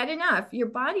 You've had enough. Your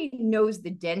body knows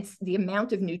the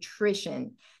amount of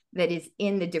nutrition that is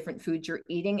in the different foods you're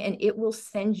eating, and it will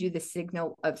send you the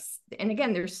signal of, and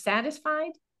again, they're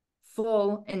satisfied,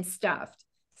 full, and stuffed.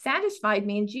 Satisfied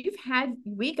means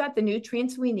we got the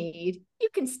nutrients we need. You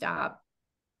can stop.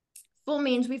 Full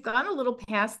means we've gone a little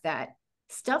past that.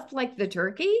 Stuffed like the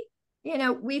turkey,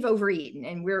 we've overeaten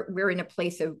and we're in a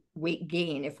place of weight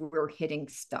gain if we're hitting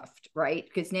stuffed, right?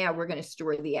 Because now we're going to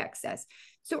store the excess.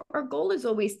 So our goal is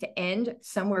always to end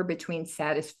somewhere between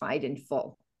satisfied and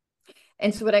full.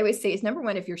 And so what I always say is, number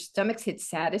one, if your stomach's hit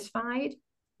satisfied,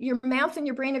 your mouth and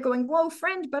your brain are going, whoa,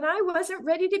 friend, but I wasn't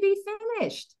ready to be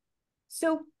finished.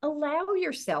 So allow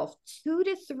yourself 2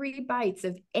 to 3 bites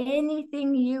of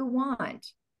anything you want,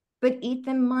 but eat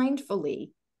them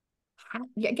mindfully.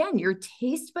 Again, your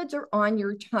taste buds are on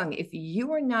your tongue. If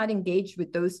you are not engaged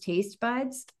with those taste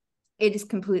buds, it is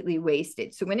completely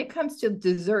wasted. So when it comes to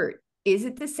dessert, is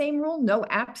it the same rule? No,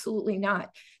 absolutely not.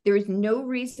 There is no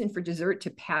reason for dessert to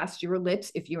pass your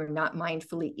lips if you are not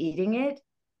mindfully eating it,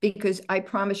 because I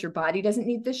promise your body doesn't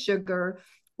need the sugar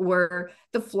or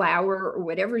the flour or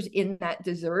whatever's in that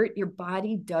dessert. Your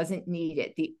body doesn't need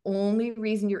it. The only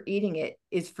reason you're eating it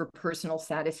is for personal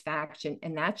satisfaction,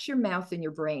 and that's your mouth and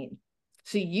your brain.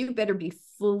 So you better be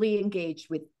fully engaged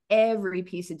with every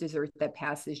piece of dessert that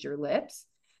passes your lips.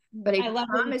 but I love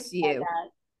promise you,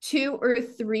 2 or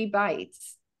 3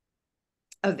 bites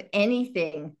of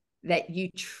anything that you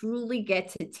truly get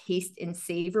to taste and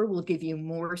savor will give you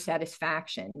more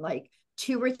satisfaction. Like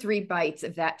 2 or 3 bites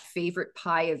of that favorite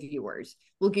pie of yours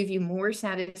will give you more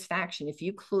satisfaction if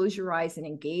you close your eyes and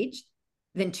engage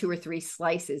than 2 or 3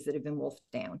 slices that have been wolfed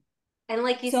down. And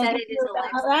like you said, it is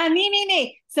a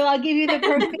me. So I'll give you the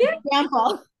perfect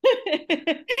example.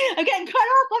 I'm getting cut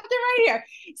off left and right here.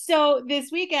 So this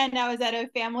weekend I was at a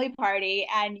family party,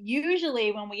 and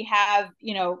usually when we have,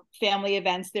 family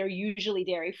events, they're usually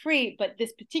dairy free, but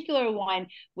this particular one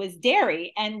was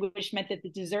dairy, and which meant that the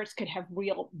desserts could have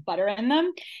real butter in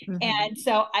them. Mm-hmm. And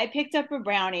so I picked up a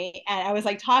brownie, and I was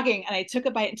like talking, and I took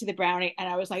a bite into the brownie, and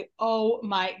I was like, oh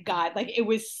my God, like it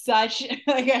was such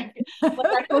I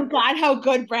forgot how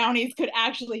good brownies could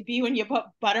actually be when you put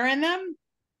butter in them.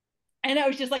 And I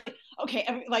was just like, okay,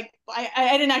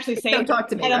 I didn't actually say Don't talk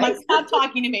to me. And I'm right? like, stop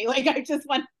talking to me. Like, I just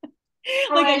want,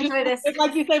 like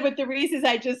you said, with the Reese's,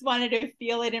 I just wanted to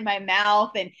feel it in my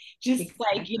mouth and just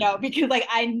exactly. Because like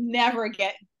I never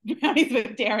get brownies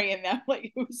with dairy in them. Like,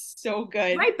 it was so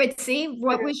good. Right. But see,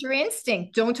 what was your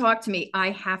instinct? Don't talk to me. I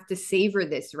have to savor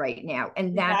this right now.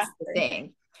 And that's exactly. the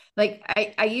thing. Like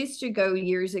I used to go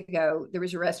years ago, there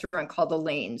was a restaurant called the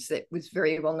Lanes that was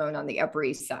very well known on the Upper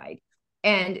East Side.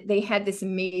 And they had this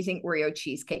amazing Oreo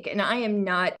cheesecake. And I am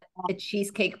not a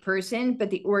cheesecake person,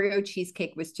 but the Oreo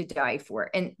cheesecake was to die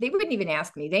for. And they wouldn't even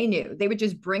ask me. They knew. They would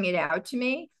just bring it out to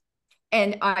me.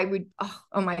 And I would,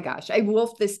 oh my gosh, I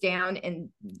wolfed this down. And,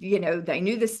 I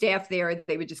knew the staff there.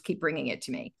 They would just keep bringing it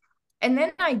to me. And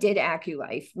then I did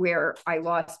AccuLife, where I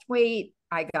lost weight.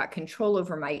 I got control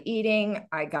over my eating.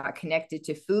 I got connected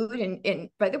to food. And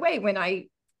by the way, when I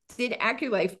did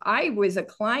AccuLife, I was a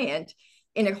client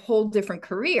in a whole different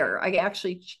career. I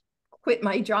actually quit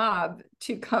my job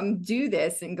to come do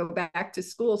this and go back to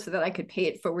school so that I could pay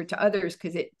it forward to others,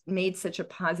 because it made such a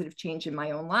positive change in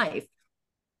my own life.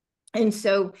 And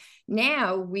so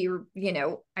now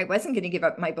I wasn't going to give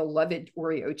up my beloved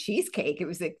Oreo cheesecake. It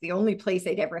was like the only place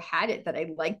I'd ever had it that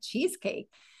I liked cheesecake.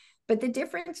 But the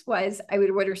difference was I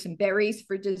would order some berries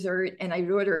for dessert, and I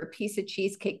would order a piece of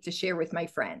cheesecake to share with my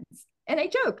friends. And I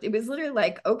joked, it was literally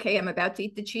like, okay, I'm about to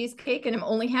eat the cheesecake and I'm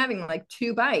only having like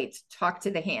 2 bites, talk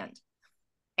to the hand.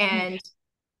 And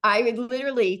I would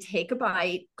literally take a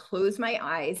bite, close my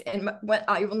eyes. And what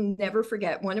I will never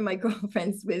forget, one of my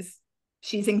girlfriends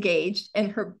she's engaged,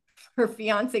 and her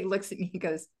fiance looks at me and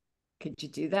goes, could you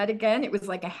do that again? It was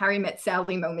like a Harry Met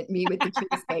Sally moment, me with the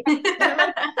cheesecake.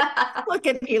 Like, look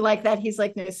at me like that. He's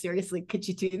like, no, seriously, could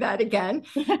you do that again?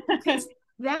 Because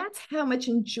that's how much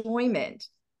enjoyment.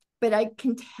 But I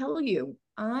can tell you,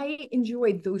 I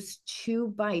enjoyed those 2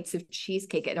 bites of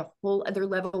cheesecake at a whole other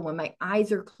level. When my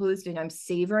eyes are closed and I'm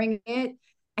savoring it,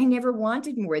 I never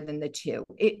wanted more than the 2.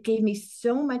 It gave me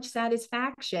so much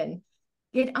satisfaction.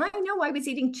 Yet I know I was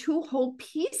eating 2 whole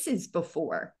pieces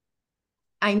before.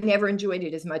 I never enjoyed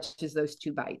it as much as those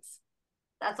 2 bites.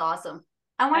 That's awesome.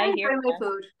 I want to enjoy my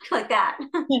food like that.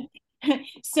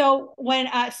 So one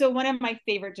of my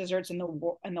favorite desserts in the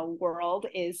world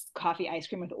is coffee ice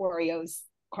cream with Oreos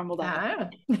crumbled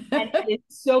up, and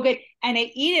it's so good. And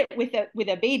I eat it with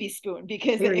a baby spoon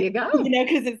because there you go.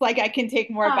 Because it's like I can take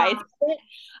more bites of it.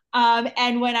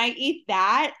 And when I eat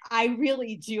that, I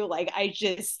really do I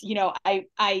just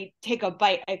I take a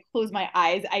bite, I close my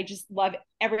eyes, I just love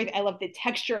everything. I love the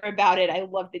texture about it, I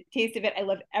love the taste of it, I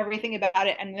love everything about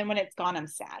it. And then when it's gone, I'm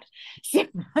sad. So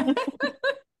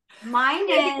mine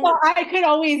is I could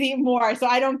always eat more, so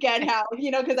I don't get how,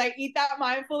 because I eat that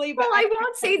mindfully. But I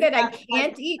won't say that I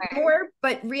can't eat more,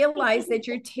 but realize that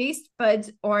your taste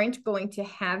buds aren't going to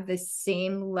have the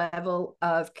same level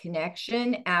of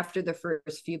connection after the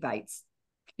first few bites.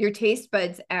 Your taste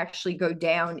buds actually go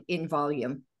down in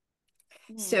volume.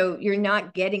 So you're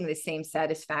not getting the same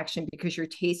satisfaction because your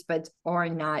taste buds are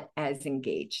not as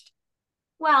engaged.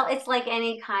 Well, it's like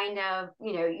any kind of,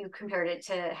 you compared it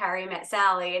to Harry Met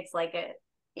Sally. It's like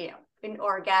an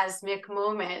orgasmic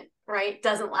moment, right?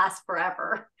 Doesn't last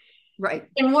forever. Right.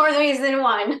 In more ways than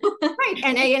one. Right.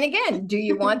 And again, do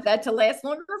you want that to last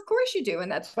longer? Of course you do.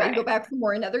 And that's why you go back for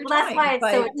more another time. That's why it's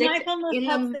so addictive. In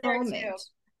the moment.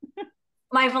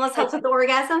 Mindfulness helps with the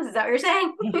orgasms. Is that what you're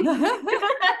saying?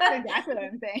 That's what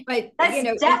I'm saying. But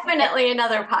that's definitely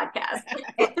another podcast.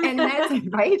 And that's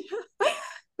right.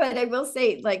 But I will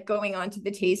say, like, going on to the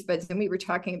taste buds, and we were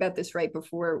talking about this right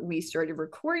before we started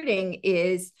recording,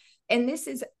 and this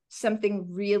is something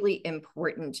really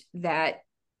important, that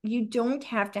you don't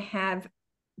have to have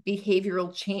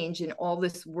behavioral change and all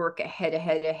this work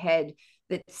ahead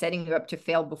that's setting you up to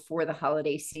fail before the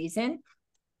holiday season.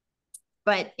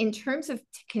 But in terms of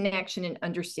connection and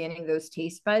understanding those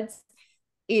taste buds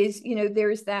is,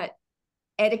 there's that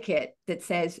etiquette that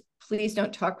says, please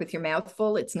don't talk with your mouth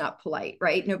full. It's not polite,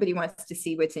 right? Nobody wants to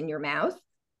see what's in your mouth.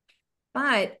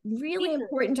 But really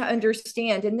important to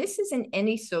understand, and this is in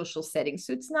any social setting.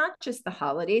 So it's not just the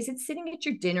holidays, it's sitting at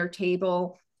your dinner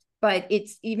table, but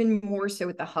it's even more so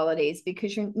at the holidays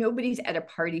because nobody's at a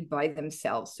party by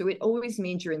themselves. So it always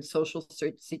means you're in social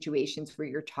situations where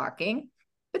you're talking.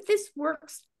 But this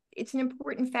works. It's an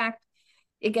important fact.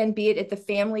 Again, be it at the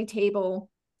family table,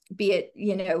 be it,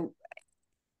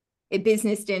 a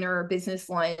business dinner or business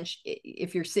lunch,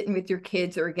 if you're sitting with your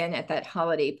kids, or again, at that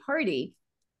holiday party,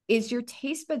 is your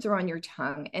taste buds are on your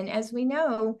tongue. And as we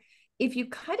know, if you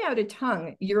cut out a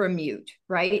tongue, you're a mute,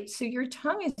 right? So your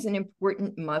tongue is an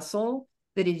important muscle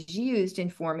that is used in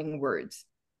forming words.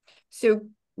 So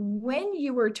when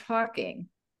you are talking,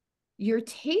 your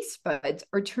taste buds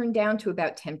are turned down to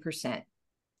about 10%.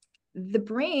 The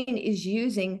brain is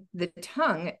using the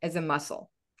tongue as a muscle.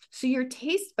 So your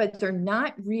taste buds are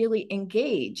not really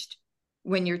engaged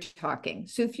when you're talking.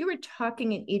 So if you were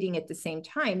talking and eating at the same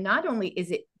time, not only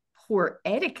is it poor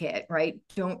etiquette, right?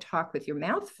 Don't talk with your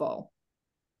mouth full,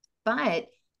 but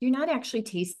you're not actually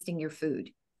tasting your food.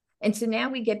 And so now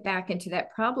we get back into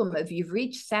that problem of you've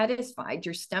reached satisfied,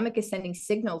 your stomach is sending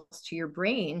signals to your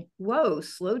brain, whoa,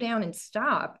 slow down and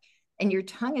stop. And your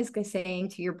tongue is saying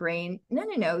to your brain,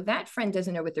 no, that friend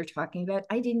doesn't know what they're talking about.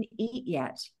 I didn't eat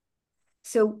yet.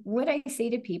 So what I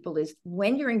say to people is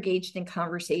when you're engaged in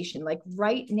conversation, like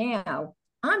right now,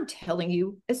 I'm telling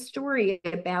you a story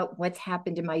about what's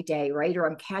happened in my day, right? Or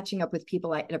I'm catching up with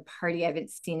people at a party I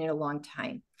haven't seen in a long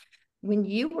time. When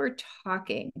you were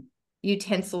talking,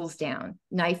 utensils down,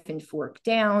 knife and fork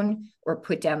down, or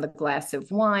put down the glass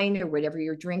of wine or whatever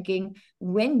you're drinking.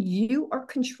 When you are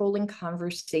controlling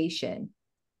conversation,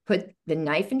 put the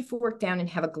knife and fork down and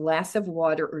have a glass of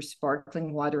water or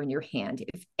sparkling water in your hand.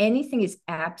 If anything is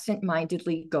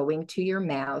absent-mindedly going to your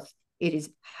mouth, it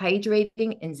is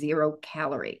hydrating and 0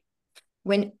 calorie.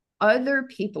 When other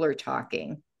people are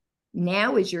talking,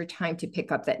 now is your time to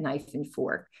pick up that knife and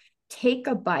fork. Take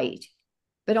a bite.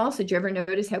 But also, do you ever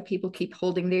notice how people keep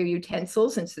holding their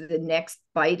utensils and so the next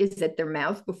bite is at their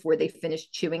mouth before they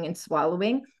finish chewing and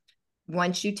swallowing?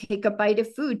 Once you take a bite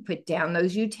of food, put down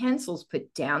those utensils,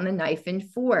 put down the knife and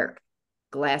fork,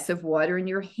 glass of water in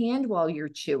your hand while you're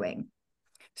chewing.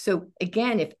 So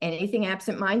again, if anything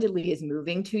absent-mindedly is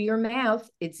moving to your mouth,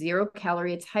 it's 0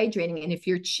 calorie, it's hydrating. And if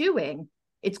you're chewing,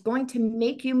 it's going to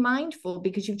make you mindful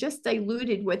because you've just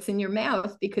diluted what's in your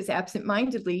mouth because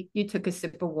absent-mindedly you took a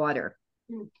sip of water.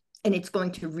 And it's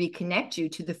going to reconnect you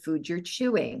to the food you're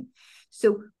chewing.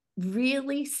 So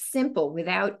really simple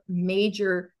without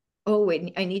major,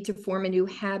 I need to form a new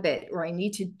habit, or I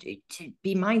need to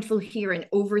be mindful here, and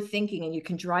overthinking, and you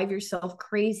can drive yourself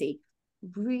crazy.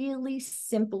 Really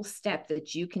simple step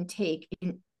that you can take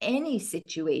in any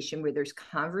situation where there's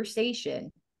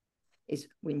conversation is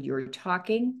when you're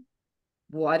talking,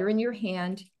 water in your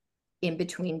hand, in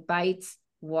between bites,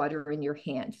 water in your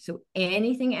hand. So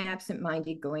anything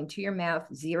absent-minded going to your mouth,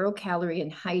 0 calorie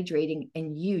and hydrating,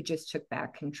 and you just took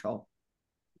back control.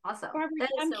 Awesome. Barbara,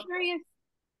 I'm curious.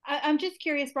 I'm just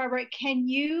curious, Barbara, can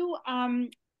you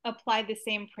apply the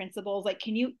same principles? Like,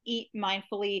 can you eat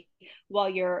mindfully while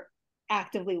you're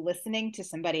actively listening to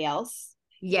somebody else?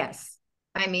 Yes.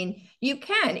 I mean, you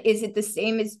can. Is it the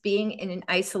same as being in an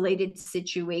isolated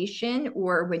situation,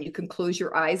 or when you can close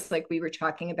your eyes like we were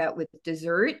talking about with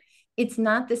dessert? It's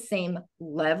not the same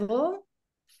level,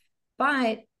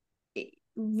 but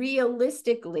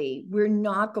realistically, we're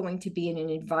not going to be in an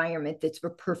environment that's a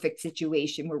perfect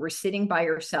situation where we're sitting by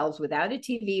ourselves without a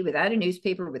TV, without a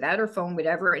newspaper, without our phone,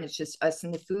 whatever, and it's just us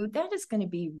and the food. That is going to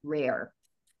be rare.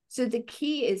 So the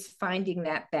key is finding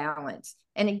that balance.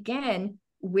 And again,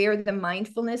 where the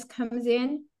mindfulness comes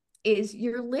in is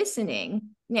you're listening.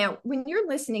 Now, when you're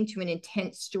listening to an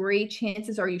intense story,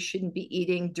 chances are you shouldn't be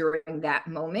eating during that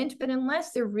moment. But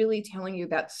unless they're really telling you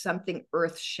about something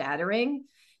earth-shattering,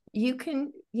 you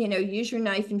can, use your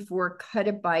knife and fork, cut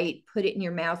a bite, put it in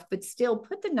your mouth, but still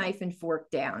put the knife and fork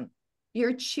down.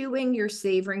 You're chewing, you're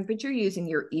savoring, but you're using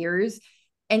your ears.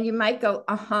 And you might go,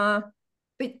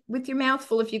 but with your mouth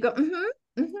full, if you go,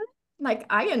 like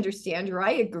I understand, or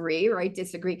I agree, or I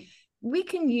disagree, we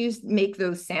can make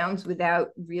those sounds without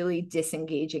really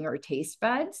disengaging our taste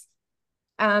buds.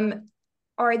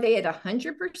 Are they at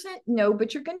 100%? No,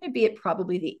 but you're going to be at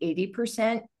probably the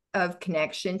 80% of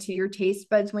connection to your taste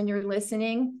buds when you're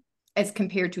listening, as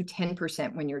compared to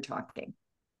 10% when you're talking.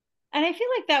 And I feel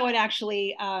like that would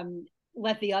actually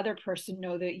let the other person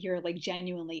know that you're like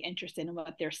genuinely interested in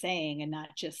what they're saying and not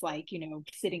just like,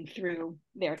 sitting through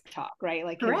their talk, right?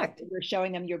 Like Correct. you're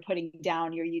showing them, you're putting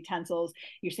down your utensils,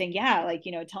 you're saying, yeah, like,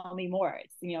 tell me more.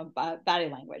 It's, body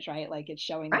language, right? Like it's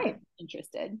showing that you're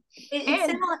interested.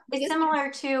 It's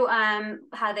similar to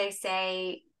how they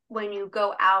say when you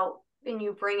go out and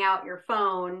you bring out your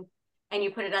phone and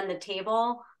you put it on the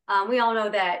table. We all know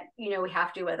that, we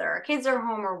have to, whether our kids are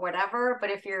home or whatever, but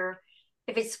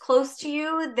if it's close to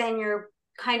you, then you're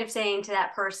kind of saying to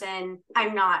that person,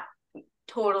 I'm not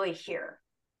totally here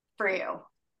for you.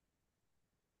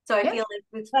 So I feel like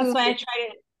with that's food, why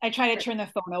I try to turn the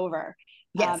phone over.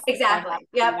 Yes, exactly.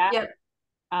 Yep.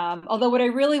 Although what I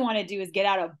really want to do is get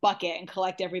out a bucket and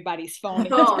collect everybody's phone.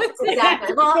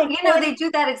 Exactly. Well, they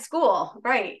do that at school,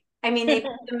 right? I mean, they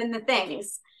put them in the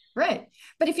things. Right.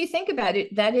 But if you think about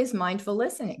it, that is mindful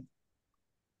listening.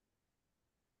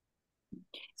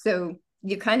 So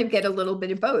you kind of get a little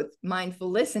bit of both mindful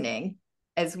listening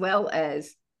as well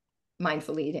as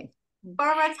mindful eating.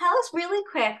 Barbara, tell us really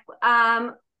quick,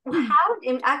 how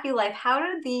in AccuLife, how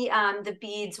do the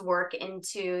beads work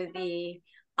into the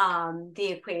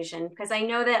equation? Because I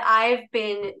know that I've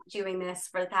been doing this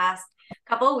for the past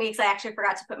couple of weeks. I actually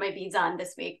forgot to put my beads on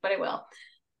this week, but I will.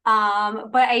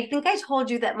 But I think I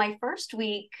told you that my first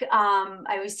week,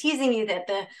 I was teasing you that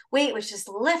the weight was just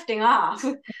lifting off.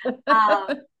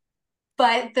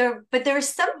 But there's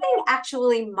something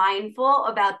actually mindful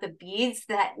about the beads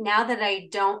that now that I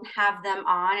don't have them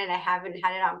on, and I haven't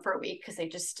had it on for a week because I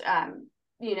just I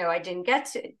didn't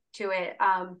get to it,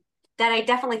 that I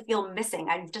definitely feel missing.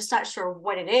 I'm just not sure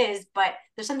what it is, but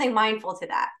there's something mindful to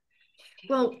that.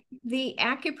 Well, the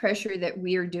acupressure that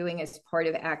we are doing as part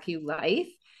of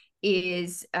AccuLife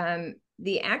is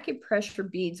the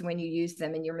acupressure beads, when you use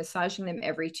them and you're massaging them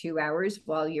every 2 hours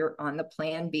while you're on the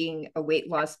plan, being a weight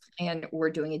loss plan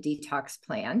or doing a detox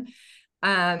plan,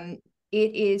 it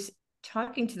is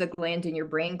talking to the gland in your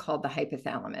brain called the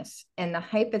hypothalamus. And the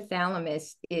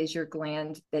hypothalamus is your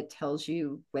gland that tells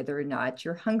you whether or not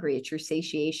you're hungry. It's your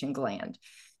satiation gland.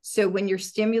 So when you're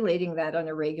stimulating that on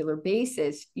a regular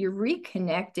basis, you're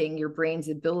reconnecting your brain's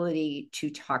ability to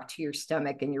talk to your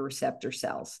stomach and your receptor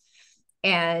cells.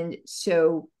 And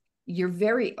so you're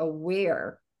very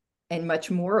aware and much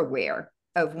more aware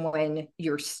of when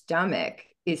your stomach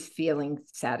is feeling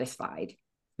satisfied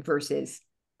versus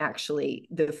actually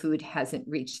the food hasn't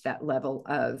reached that level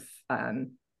of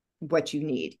what you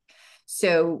need.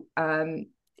 So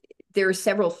there are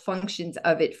several functions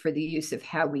of it for the use of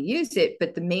how we use it,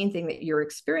 but the main thing that you're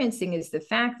experiencing is the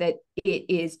fact that it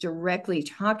is directly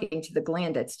talking to the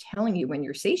gland that's telling you when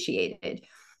you're satiated.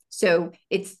 So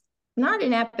it's not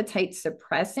an appetite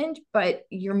suppressant, but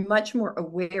you're much more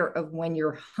aware of when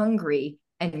you're hungry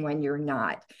and when you're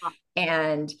not.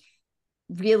 And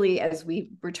really, as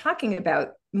we were talking about,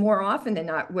 more often than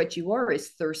not, what you are is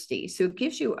thirsty. So it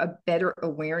gives you a better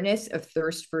awareness of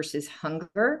thirst versus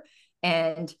hunger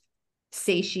and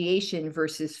satiation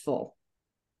versus full.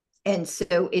 And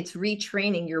so it's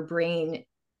retraining your brain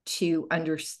to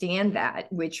understand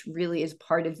that, which really is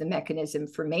part of the mechanism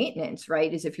for maintenance,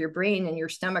 right? Is if your brain and your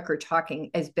stomach are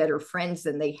talking as better friends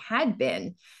than they had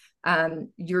been,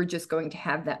 you're just going to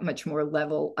have that much more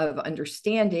level of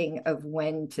understanding of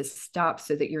when to stop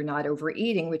so that you're not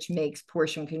overeating, which makes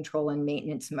portion control and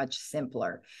maintenance much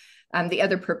simpler. The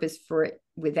other purpose for it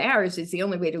with ours is the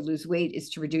only way to lose weight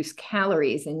is to reduce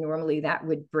calories. And normally that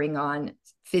would bring on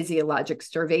physiologic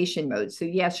starvation mode. So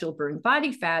yes, you'll burn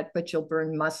body fat, but you'll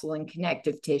burn muscle and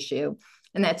connective tissue.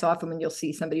 And that's often when you'll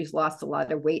see somebody who's lost a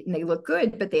lot of weight and they look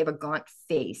good, but they have a gaunt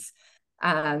face.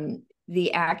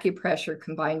 The acupressure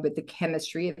combined with the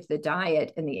chemistry of the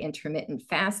diet and the intermittent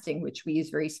fasting, which we use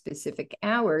very specific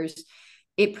hours,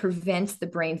 it prevents the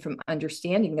brain from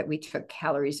understanding that we took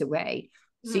calories away.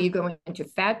 So you go into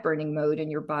fat burning mode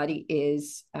and your body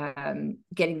is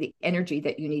getting the energy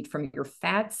that you need from your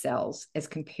fat cells as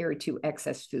compared to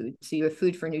excess food. So you have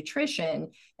food for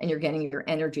nutrition and you're getting your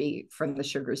energy from the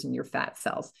sugars in your fat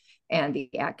cells. And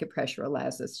the acupressure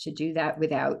allows us to do that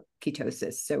without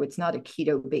ketosis. So it's not a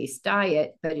keto-based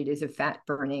diet, but it is a fat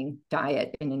burning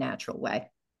diet in a natural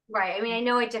way. Right. I mean, I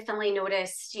know I definitely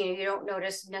noticed, you don't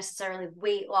notice necessarily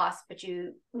weight loss, but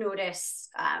you notice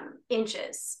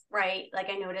inches, right? Like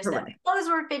I noticed that clothes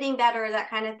were fitting better, that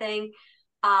kind of thing.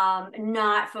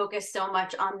 Not focus so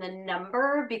much on the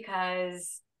number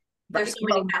because there's so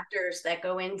many factors that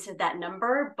go into that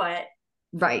number, but.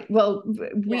 Right. Well,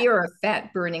 we are a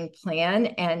fat burning plan,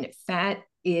 and fat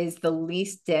is the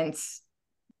least dense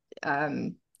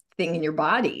thing in your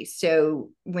body. So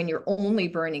when you're only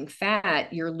burning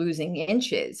fat, you're losing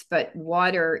inches, but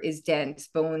water is dense,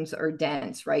 bones are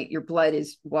dense, right? Your blood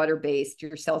is water-based,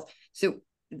 your cells. So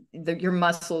your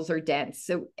muscles are dense.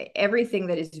 So everything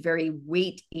that is very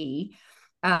weighty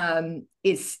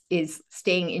is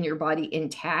staying in your body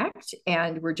intact,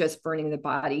 and we're just burning the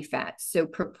body fat. So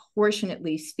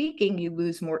proportionately speaking, you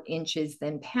lose more inches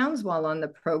than pounds while on the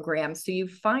program. So you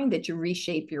find that you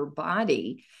reshape your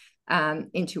body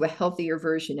into a healthier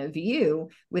version of you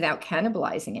without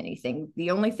cannibalizing anything.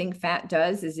 The only thing fat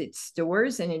does is it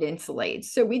stores and it insulates.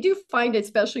 So we do find,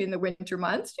 especially in the winter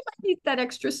months, you might need that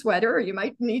extra sweater, or you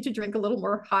might need to drink a little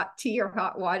more hot tea or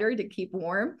hot water to keep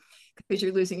warm, because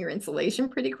you're losing your insulation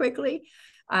pretty quickly.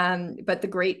 But the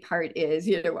great part is,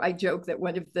 I joke that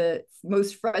one of the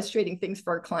most frustrating things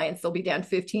for our clients, they'll be down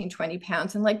 15, 20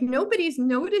 pounds, and like nobody's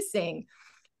noticing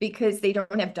because they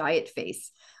don't have diet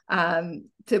face.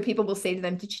 So people will say to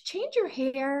them, did you change your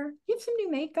hair? You have some new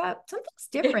makeup? Something's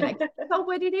different. I can't tell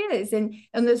what it is. And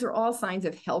those are all signs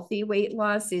of healthy weight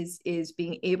loss, is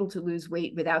being able to lose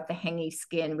weight without the hangy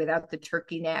skin, without the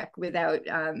turkey neck, without,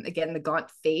 again, the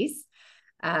gaunt face.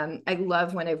 I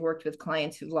love when I've worked with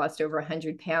clients who've lost over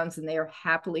 100 pounds and they are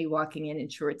happily walking in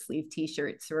short sleeve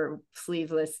t-shirts or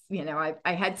sleeveless. I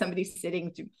had somebody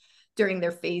sitting during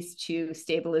their phase 2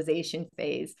 stabilization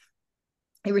phase.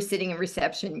 They were sitting in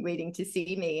reception waiting to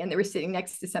see me, and they were sitting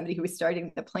next to somebody who was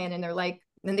starting the plan,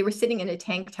 and they were sitting in a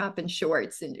tank top and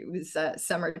shorts, and it was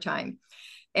summertime.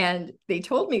 And they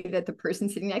told me that the person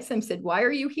sitting next to them said, why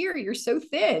are you here? You're so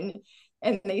thin.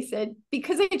 And they said,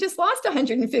 because I just lost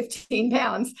 115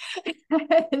 pounds.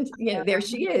 And, there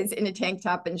she is in a tank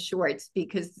top and shorts,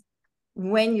 because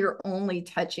when you're only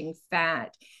touching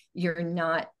fat, you're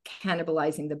not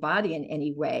cannibalizing the body in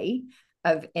any way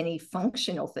of any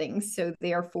functional things. So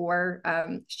therefore,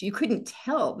 you couldn't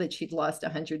tell that she'd lost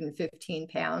 115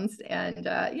 pounds. And,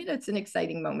 it's an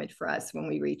exciting moment for us when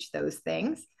we reach those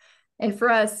things. And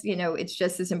for us, it's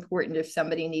just as important if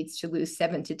somebody needs to lose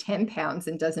 7 to 10 pounds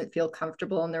and doesn't feel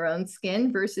comfortable in their own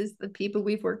skin versus the people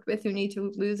we've worked with who need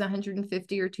to lose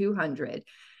 150 or 200.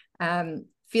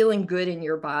 Feeling good in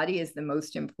your body is the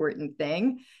most important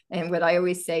thing. And what I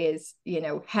always say is,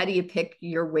 how do you pick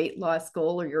your weight loss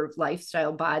goal or your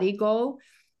lifestyle body goal?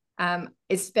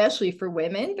 Especially for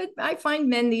women, but I find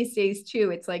men these days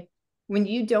too. It's like, when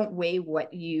you don't weigh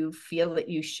what you feel that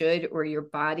you should, or your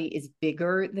body is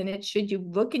bigger than it should, you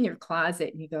look in your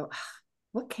closet and you go,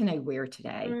 what can I wear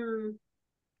today?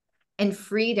 And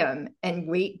freedom and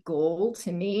weight goal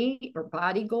to me, or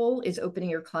body goal, is opening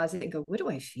your closet and go, what do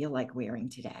I feel like wearing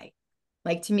today?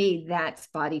 Like, to me, that's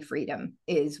body freedom,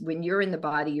 is when you're in the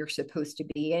body you're supposed to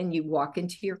be in, you walk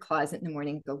into your closet in the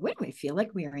morning and go, what do I feel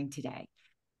like wearing today?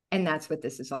 And that's what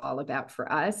this is all about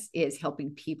for us, is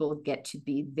helping people get to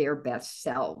be their best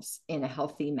selves in a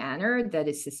healthy manner that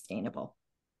is sustainable.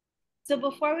 So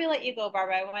before we let you go,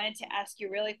 Barbara, I wanted to ask you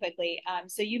really quickly.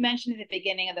 So you mentioned at the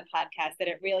beginning of the podcast that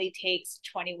it really takes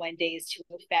 21 days to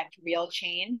affect real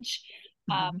change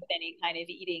with any kind of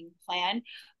eating plan.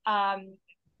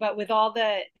 But with all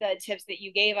the tips that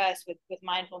you gave us with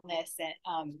mindfulness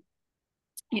and,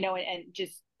 and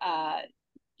just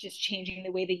changing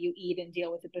the way that you eat and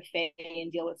deal with the buffet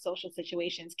and deal with social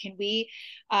situations. Can we,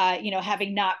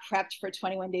 having not prepped for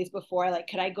 21 days before, like,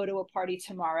 could I go to a party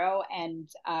tomorrow and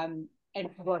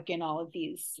work in all of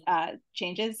these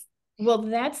changes? Well,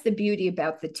 that's the beauty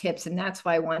about the tips. And that's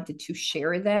why I wanted to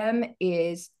share them,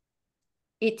 is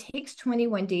it takes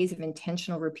 21 days of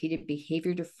intentional repeated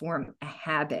behavior to form a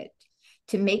habit.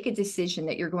 To make a decision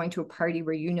that you're going to a party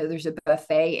where there's a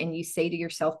buffet, and you say to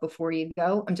yourself before you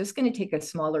go, I'm just going to take a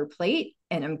smaller plate,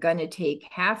 and I'm going to take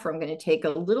half, or I'm going to take a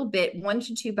little bit, 1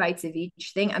 to 2 bites of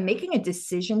each thing. I'm making a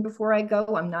decision before I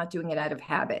go. I'm not doing it out of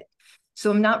habit.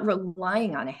 So I'm not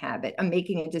relying on a habit. I'm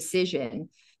making a decision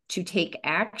to take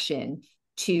action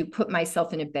to put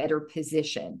myself in a better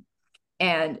position.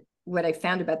 And what I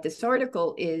found about this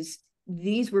article is,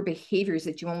 these were behaviors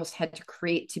that you almost had to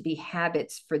create to be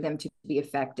habits for them to be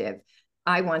effective.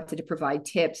 I wanted to provide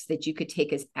tips that you could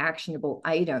take as actionable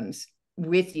items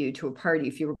with you to a party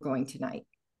if you were going tonight.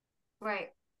 Right.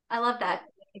 I love that.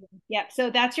 Yeah.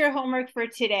 So that's your homework for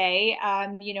today.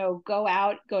 Go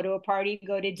out, go to a party,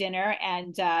 go to dinner,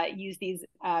 and use these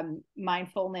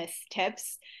mindfulness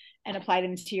tips and apply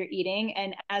them to your eating.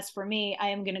 And as for me, I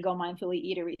am going to go mindfully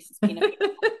eat a Reese's peanut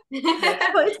butter.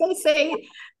 I was going to say,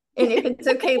 and if it's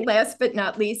okay, last but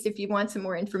not least, if you want some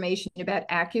more information about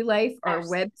AccuLife, our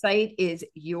website is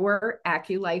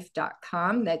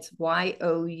youracculife.com. That's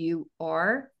YOURACCU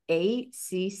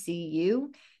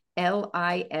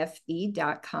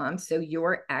life.com. So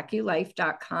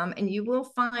youraculife.com. And you will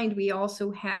find we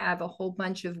also have a whole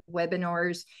bunch of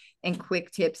webinars and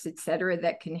quick tips, et cetera,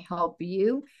 that can help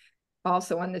you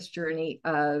also on this journey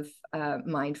of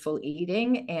mindful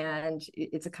eating. And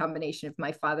it's a combination of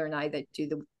my father and I that do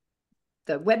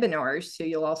the webinars. So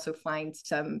you'll also find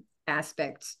some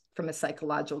aspects from a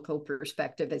psychological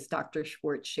perspective as Dr.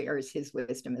 Schwartz shares his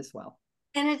wisdom as well.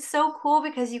 And it's so cool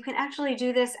because you can actually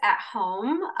do this at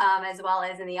home as well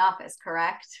as in the office,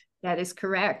 correct? That is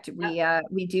correct.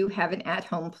 We do have an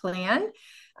at-home plan,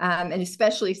 and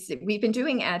especially we've been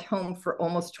doing at home for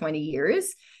almost 20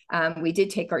 years. We did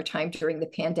take our time during the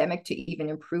pandemic to even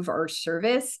improve our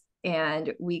service,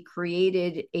 and we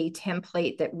created a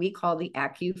template that we call the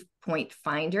AcuPoint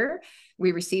Finder.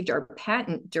 We received our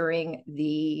patent during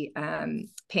the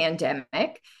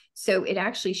pandemic. So it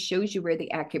actually shows you where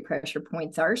the acupressure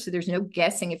points are. So there's no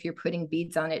guessing if you're putting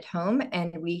beads on at home.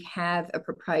 And we have a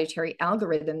proprietary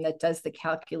algorithm that does the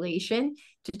calculation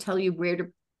to tell you where to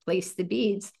place the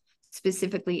beads,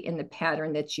 specifically in the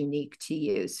pattern that's unique to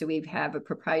you. So we have a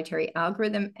proprietary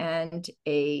algorithm and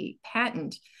a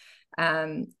patent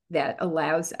that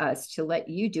allows us to let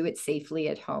you do it safely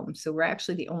at home. So we're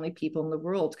actually the only people in the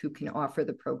world who can offer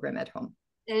the program at home.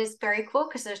 It is very cool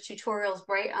because there's tutorials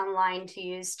right online to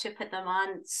use to put them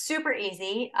on. Super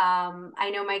easy.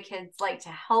 I know my kids like to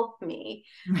help me,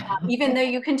 even though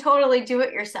you can totally do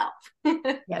it yourself.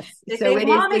 Yes. They So say, it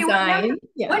Mommy, is designed.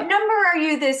 what number are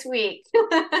you this week?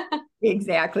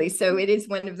 Exactly. So it is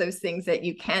one of those things that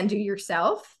you can do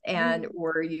yourself and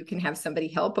or you can have somebody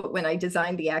help. But when I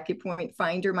designed the AcuPoint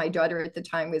Finder, my daughter at the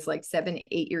time was like 7,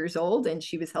 8 years old, and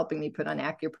she was helping me put on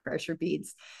acupressure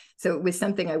beads. So it was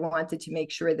something I wanted to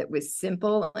make sure that was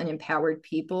simple and empowered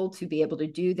people to be able to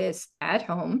do this at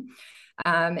home.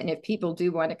 And if people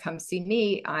do want to come see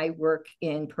me, I work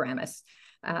in Paramus.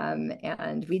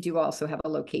 And we do also have a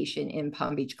location in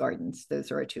Palm Beach Gardens. Those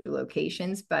are our 2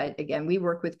 locations. But again, we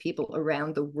work with people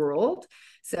around the world.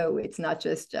 So it's not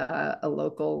just a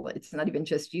local, it's not even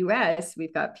just US.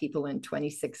 We've got people in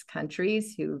 26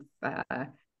 countries who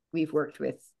we've worked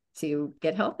with to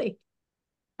get healthy.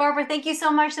 Barbara, thank you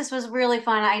so much. This was really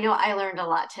fun. I know I learned a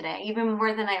lot today, even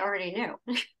more than I already knew.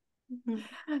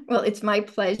 Well, it's my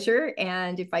pleasure.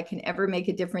 And if I can ever make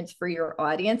a difference for your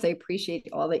audience, I appreciate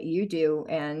all that you do.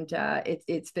 And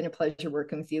it's been a pleasure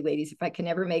working with you ladies. If I can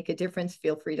ever make a difference,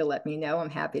 feel free to let me know.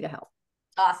 I'm happy to help.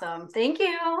 Awesome. Thank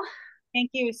you. Thank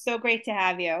you. So great to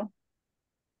have you.